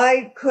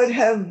I could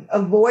have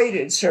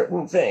avoided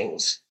certain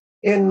things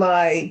in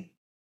my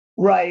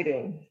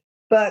writing,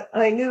 but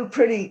I knew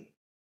pretty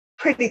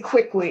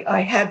quickly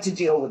I had to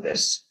deal with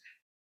this.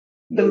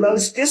 The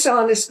most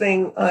dishonest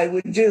thing I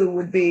would do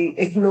would be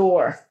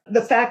ignore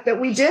the fact that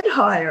we did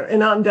hire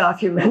an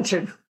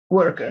undocumented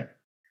worker,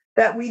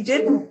 that we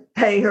didn't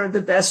pay her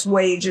the best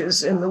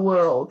wages in the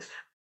world,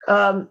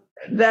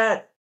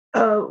 that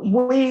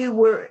we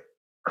were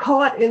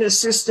caught in a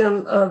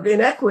system of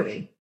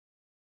inequity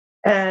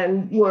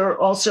and were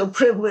also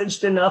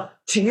privileged enough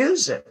to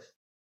use it.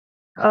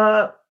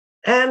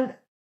 And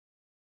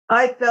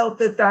I felt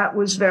that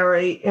was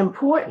very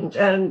important.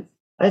 And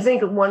I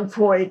think at one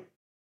point,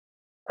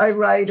 I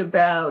write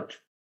about,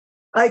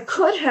 I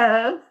could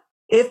have,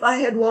 if I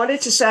had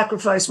wanted to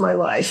sacrifice my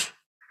life,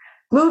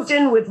 moved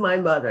in with my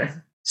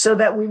mother so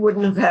that we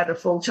wouldn't have had a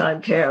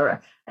full-time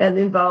carer and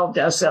involved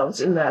ourselves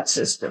in that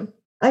system.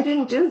 I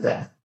didn't do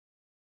that.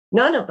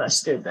 None of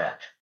us did that.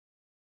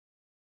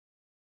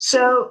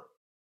 So,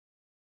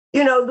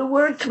 the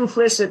word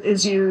complicit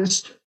is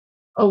used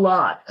a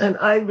lot, and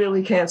I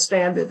really can't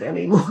stand it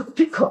anymore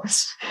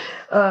because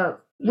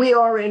we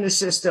are in a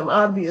system.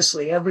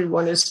 Obviously,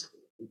 everyone is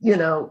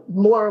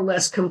more or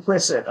less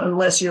complicit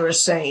unless you're a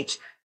saint.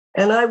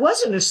 And I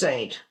wasn't a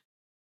saint.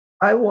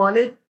 I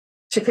wanted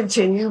to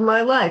continue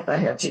my life. I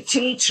had to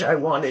teach. I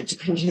wanted to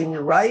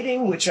continue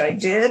writing, which I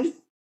did.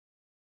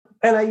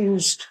 And I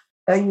used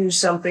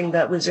something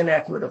that was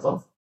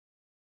inequitable.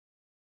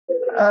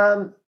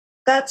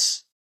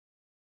 That's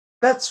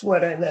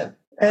what I meant.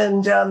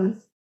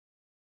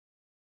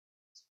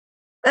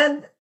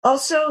 And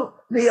also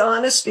the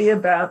honesty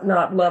about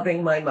not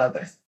loving my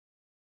mother.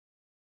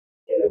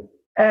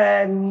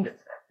 And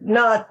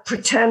not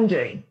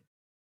pretending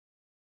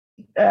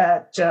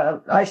that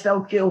I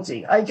felt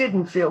guilty. I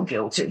didn't feel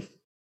guilty.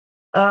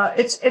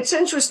 It's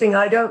interesting.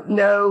 I don't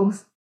know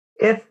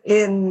if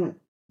in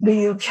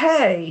the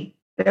UK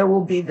there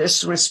will be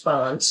this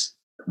response,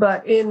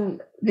 but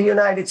in the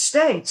United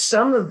States,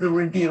 some of the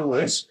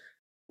reviewers,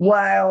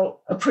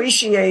 while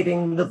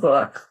appreciating the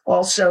book,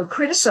 also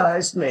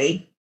criticized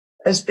me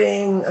as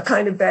being a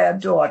kind of bad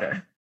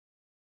daughter,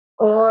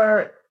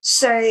 or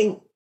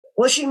saying,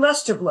 well, she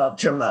must have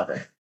loved her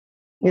mother,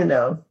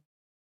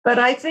 But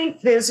I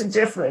think there's a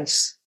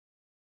difference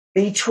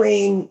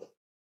between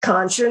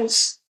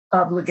conscience,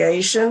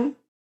 obligation,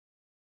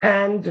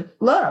 and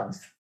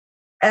love.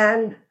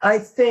 And I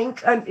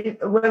think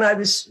when I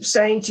was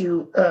saying to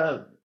you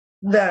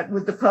that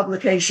with the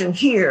publication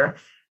here,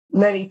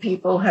 many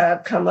people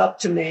have come up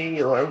to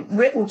me or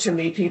written to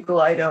me,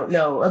 people I don't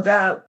know,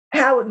 about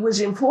how it was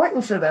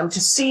important for them to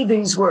see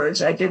these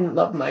words, "I didn't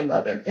love my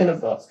mother," in a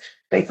book.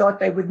 They thought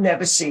they would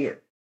never see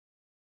it.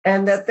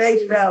 And that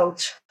they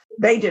felt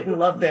they didn't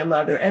love their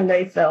mother, and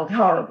they felt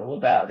horrible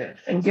about it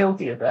and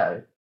guilty about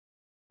it.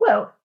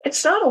 Well,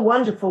 it's not a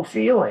wonderful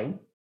feeling,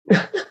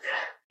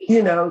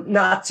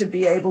 not to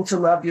be able to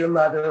love your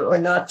mother or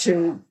not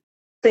to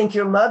think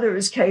your mother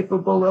is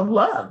capable of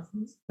love.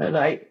 And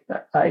I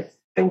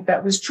think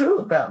that was true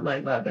about my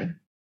mother.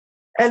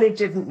 And it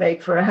didn't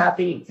make for a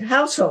happy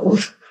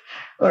household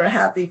or a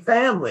happy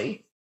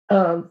family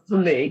for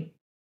me.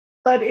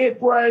 But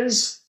it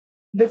was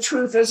the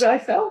truth as I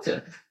felt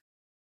it.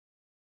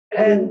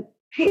 And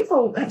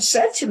people have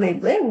said to me,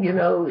 "Lynne,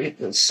 it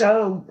was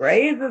so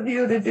brave of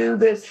you to do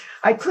this."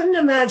 I couldn't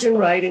imagine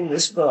writing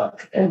this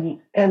book and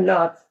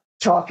not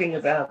talking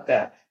about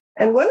that.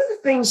 And one of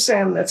the things,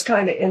 Sam, that's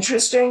kind of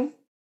interesting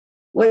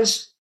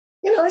was,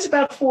 I was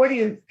about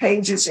 40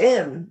 pages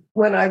in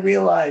when I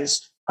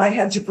realized I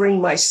had to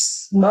bring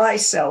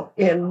myself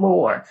in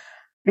more,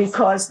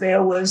 because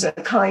there was a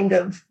kind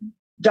of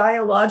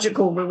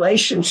dialogical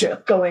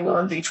relationship going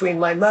on between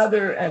my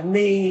mother and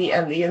me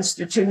and the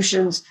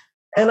institutions.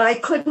 And I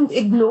couldn't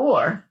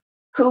ignore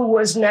who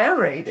was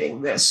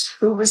narrating this,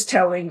 who was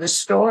telling the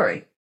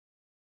story.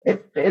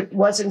 It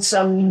wasn't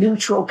some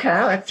neutral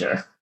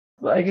character.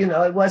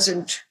 It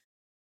wasn't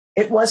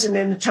an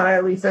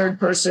entirely third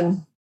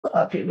person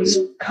book. It was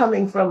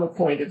coming from a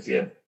point of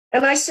view.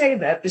 And I say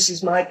that this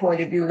is my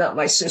point of view, not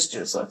my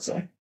sister's, let's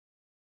say.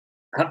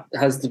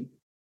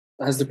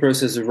 Has the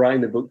process of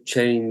writing the book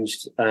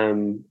changed?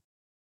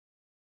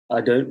 I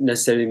don't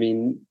necessarily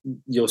mean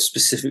your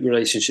specific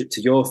relationship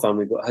to your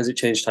family, but has it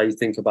changed how you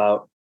think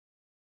about,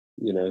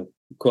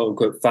 quote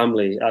unquote,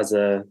 family as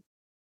a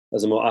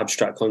more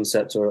abstract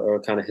concept or a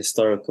kind of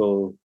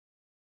historical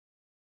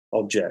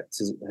object?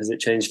 Has it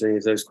changed any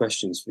of those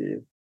questions for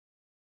you?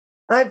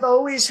 I've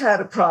always had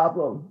a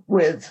problem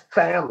with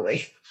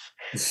family.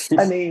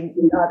 I mean,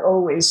 not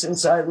always,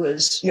 since I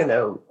was,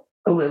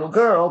 a little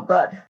girl,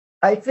 but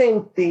I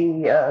think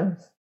the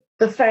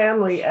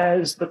family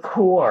as the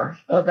core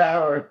of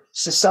our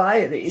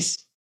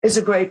societies is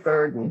a great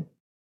burden,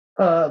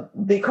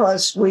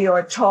 because we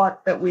are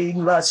taught that we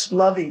must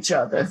love each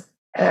other.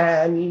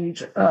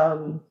 And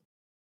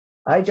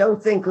I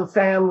don't think the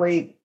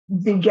family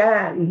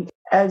began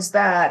as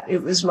that.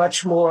 It was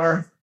much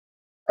more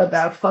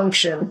about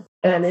function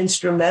and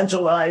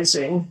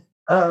instrumentalizing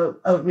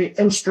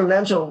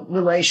instrumental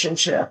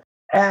relationship.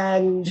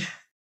 And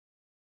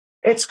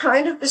it's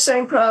kind of the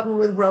same problem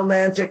with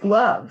romantic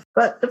love,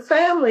 but the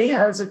family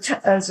has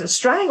a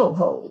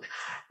stranglehold.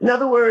 In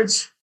other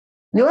words,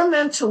 you're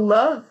meant to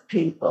love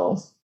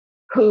people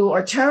who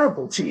are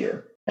terrible to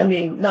you. I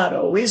mean, not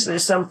always.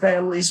 There's some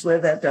families where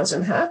that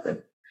doesn't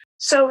happen.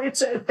 So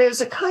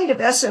there's a kind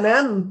of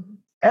S&M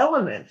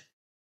element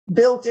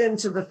built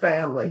into the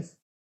family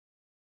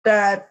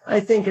that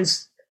I think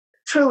is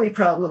truly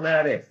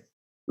problematic.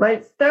 My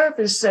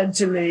therapist said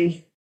to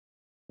me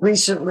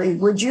recently,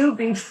 "Would you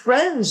be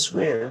friends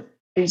with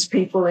these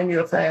people in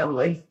your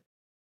family?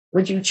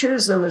 Would you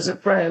choose them as a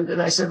friend?"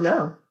 And I said,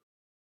 "No."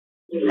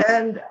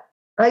 And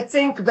I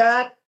think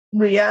that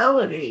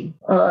reality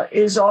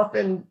is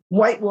often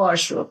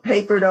whitewashed or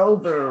papered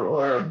over,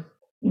 or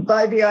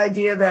by the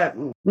idea that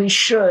we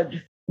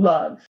should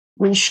love.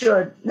 We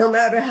should, no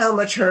matter how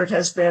much hurt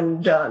has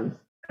been done,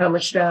 how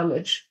much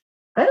damage.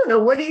 I don't know.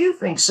 What do you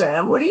think,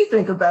 Sam? What do you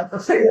think about the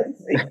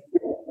family?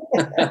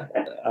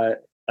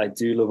 I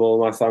do love all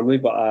my family,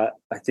 but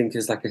I think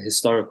as like a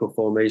historical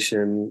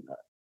formation,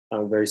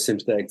 I'm very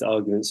sympathetic to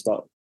arguments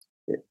about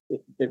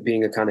it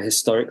being a kind of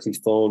historically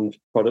formed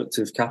product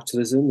of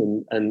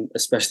capitalism, and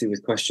especially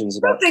with questions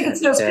about... I don't think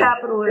it's just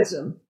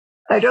capitalism.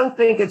 I don't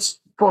think it's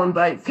formed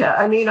by...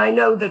 I mean, I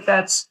know that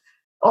that's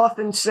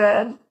often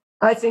said.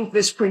 I think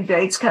this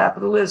predates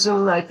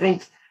capitalism. I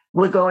think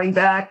we're going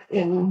back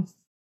in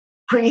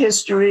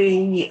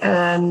prehistory,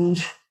 and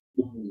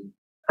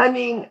I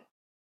mean,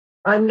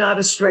 I'm not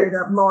a straight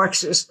up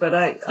Marxist, but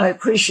I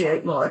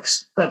appreciate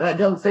Marx, but I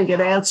don't think it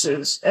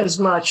answers as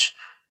much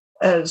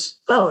as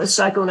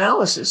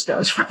psychoanalysis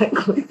does,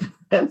 frankly.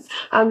 And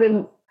I'm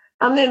in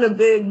a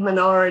big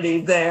minority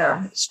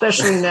there,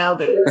 especially now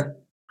that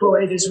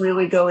Freud is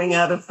really going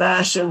out of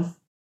fashion.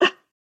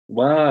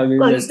 Wow, I mean,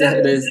 there's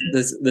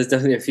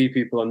definitely a few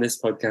people on this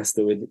podcast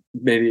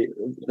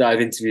that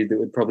I've interviewed that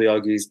would probably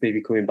argue he's maybe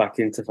coming back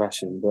into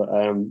fashion. But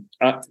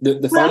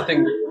the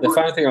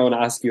final thing I want to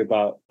ask you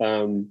about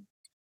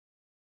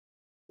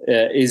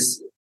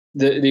is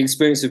the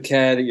experience of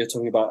care that you're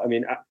talking about. I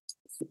mean,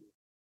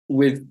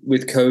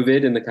 with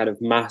COVID and the kind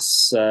of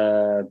mass,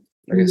 I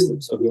guess,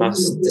 sort of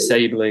mass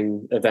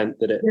disabling event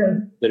that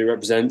it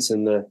represents,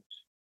 and the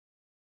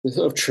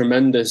sort of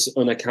tremendous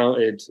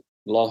unaccounted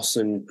loss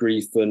and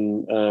grief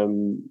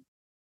and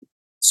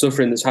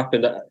suffering that's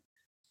happened.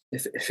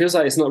 It feels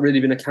like it's not really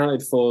been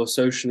accounted for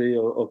socially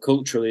or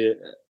culturally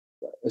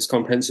as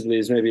comprehensively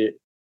as maybe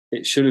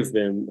it should have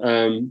been.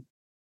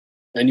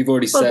 And you've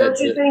already Well, said don't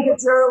you that. think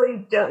it's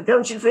early?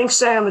 Don't you think,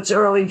 Sam, it's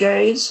early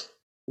days?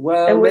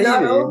 Well, And we're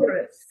not maybe. over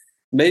it.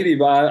 Maybe,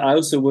 but I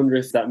also wonder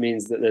if that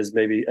means that there's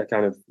maybe a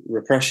kind of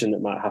repression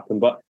that might happen.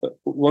 But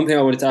one thing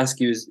I wanted to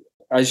ask you is,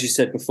 as you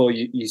said before,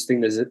 you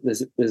think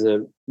there's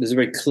a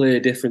very clear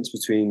difference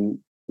between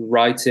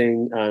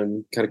writing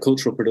and kind of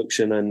cultural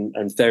production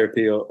and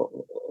therapy or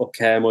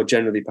care more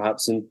generally,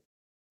 perhaps. And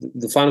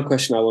the final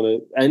question I want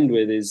to end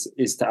with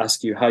is to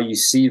ask you how you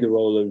see the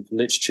role of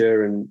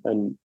literature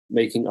and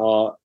making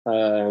art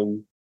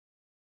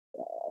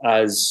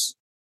as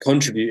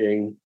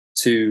contributing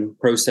to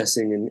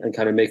processing and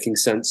kind of making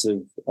sense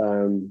of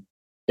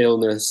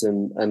illness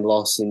and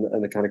loss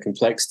and the kind of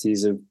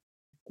complexities of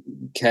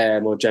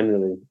care more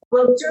generally.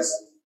 Well, just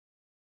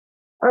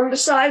on the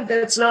side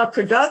that's not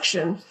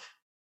production,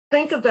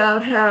 think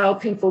about how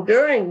people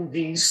during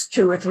these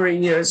 2 or 3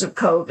 years of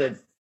COVID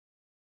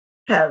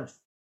have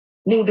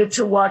needed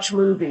to watch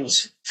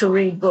movies, to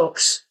read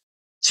books,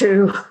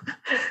 to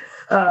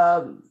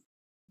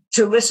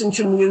listen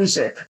to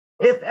music.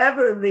 If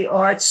ever the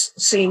arts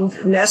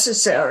seemed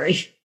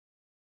necessary,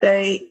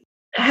 they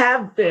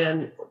have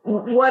been,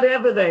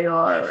 whatever they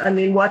are. I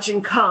mean,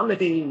 watching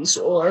comedies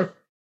or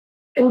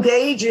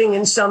engaging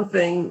in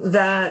something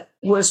that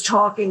was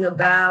talking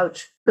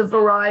about the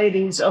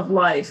varieties of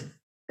life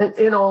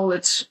in all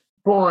its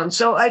forms.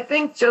 So I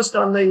think just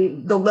on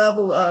the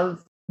level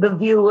of the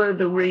viewer,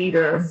 the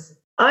reader,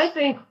 I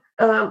think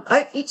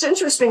it's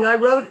interesting. I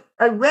read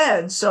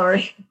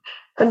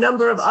a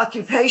number of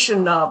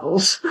occupation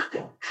novels.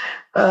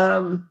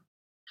 And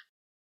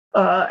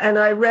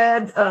I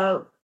read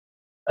a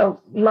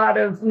lot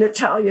of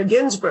Natalia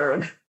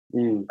Ginsburg,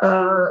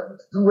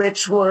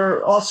 which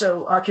were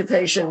also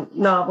occupation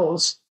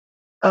novels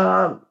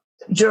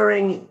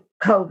during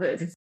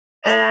COVID.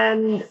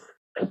 And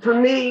for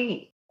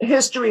me,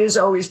 history is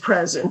always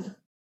present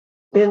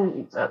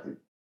in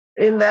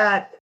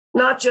that,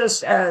 not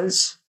just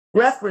as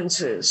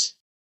references,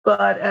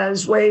 but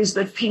as ways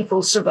that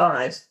people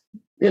survive.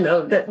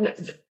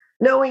 That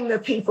knowing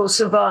that people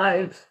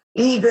survive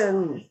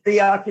even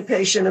the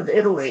occupation of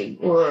Italy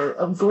or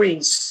of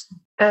Greece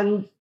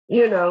and,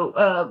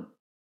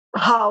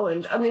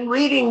 Holland. I mean,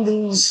 reading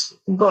these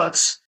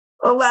books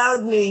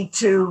allowed me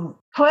to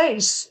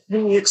place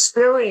the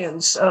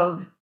experience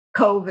of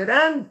COVID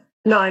and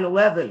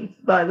 9/11,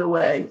 by the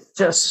way,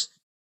 just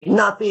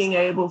not being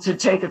able to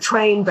take a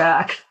train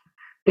back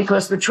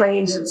because the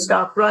trains had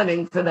stopped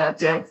running for that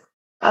day,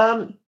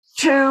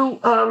 to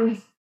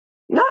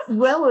not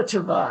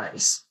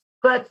relativize,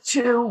 but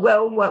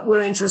what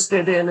we're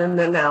interested in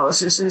the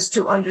analysis is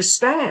to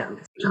understand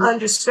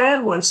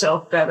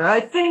oneself better.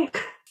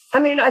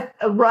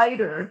 A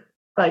writer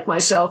like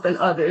myself and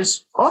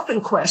others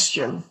often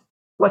question,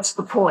 what's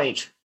the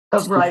point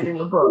of writing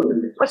a book?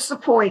 What's the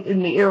point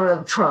in the era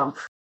of Trump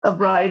of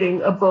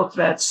writing a book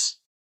that's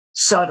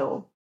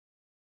subtle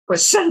or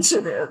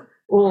sensitive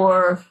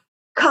or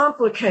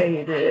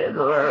complicated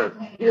or,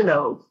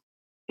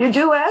 you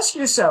do ask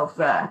yourself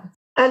that.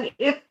 And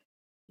if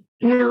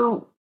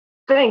you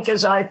think,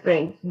 as I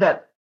think,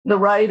 that the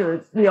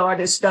writer, the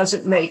artist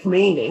doesn't make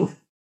meaning,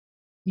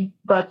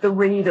 but the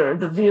reader,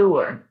 the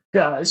viewer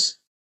does,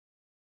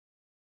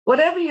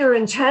 whatever your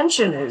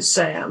intention is,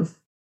 Sam,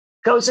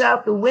 goes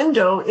out the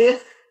window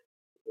if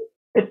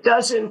it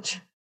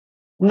doesn't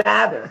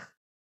matter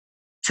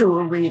to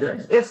a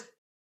reader.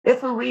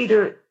 If a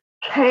reader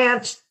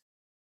can't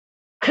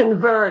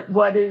convert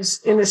what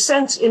is, in a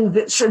sense,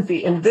 should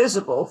be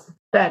invisible,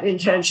 that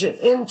intention,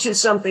 into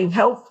something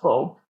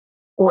helpful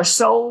or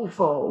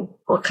soulful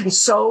or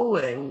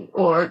consoling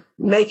or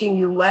making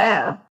you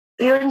laugh,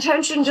 your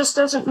intention just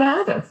doesn't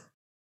matter.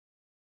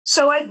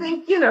 So I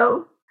think,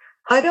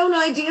 I don't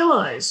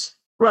idealize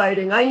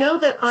writing. I know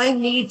that I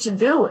need to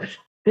do it.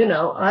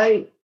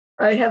 I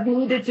have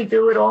needed to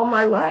do it all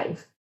my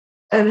life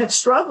and have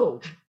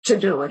struggled to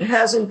do it. It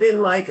hasn't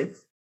been like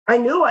I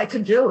knew I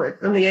could do it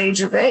from the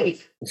age of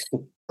 8,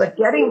 but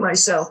getting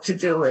myself to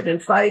do it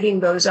and fighting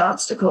those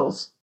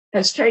obstacles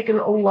has taken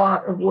a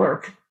lot of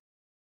work.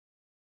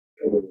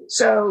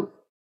 So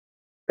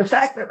the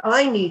fact that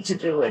I need to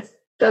do it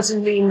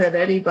doesn't mean that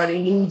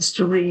anybody needs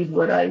to read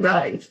what I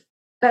write.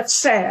 That's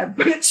sad,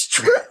 but it's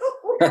true.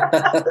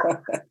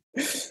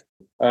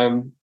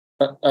 Are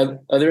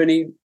there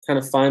any kind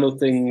of final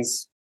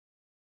things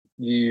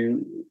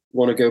you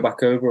want to go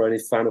back over, or any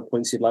final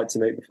points you'd like to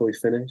make before we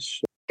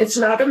finish? It's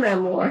not a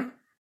memoir.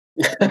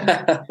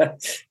 I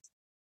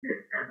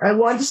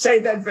want to say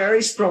that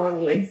very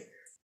strongly.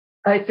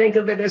 I think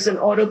of it as an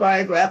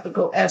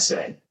autobiographical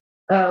essay.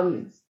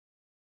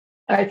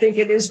 I think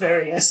it is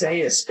very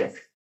essayistic.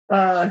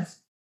 And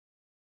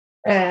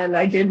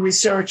I did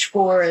research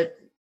for it,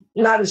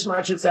 not as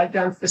much as I've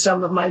done for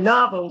some of my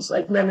novels,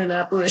 like Men in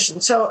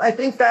Apparition. So I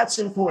think that's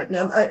important.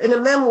 In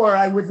a memoir,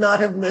 I would not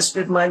have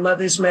listed my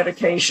mother's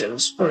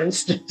medications, for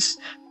instance.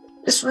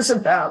 This was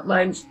about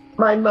my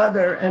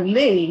mother and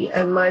me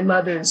and my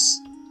mother's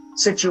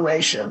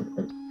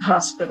situation,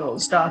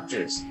 hospitals,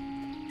 doctors.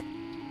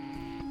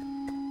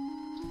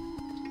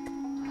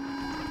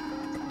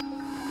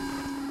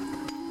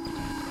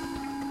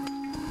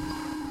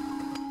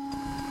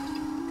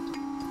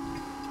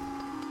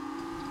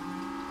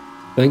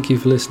 Thank you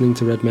for listening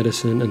to Red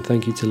Medicine, and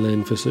thank you to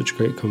Lynne for such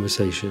great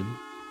conversation.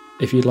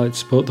 If you'd like to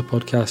support the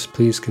podcast,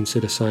 please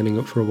consider signing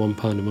up for a £1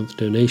 a month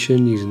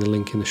donation using the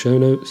link in the show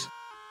notes.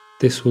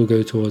 This will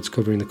go towards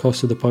covering the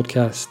cost of the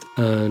podcast,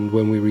 and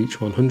when we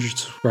reach 100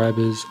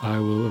 subscribers, I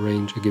will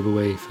arrange a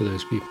giveaway for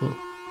those people.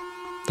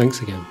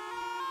 Thanks again.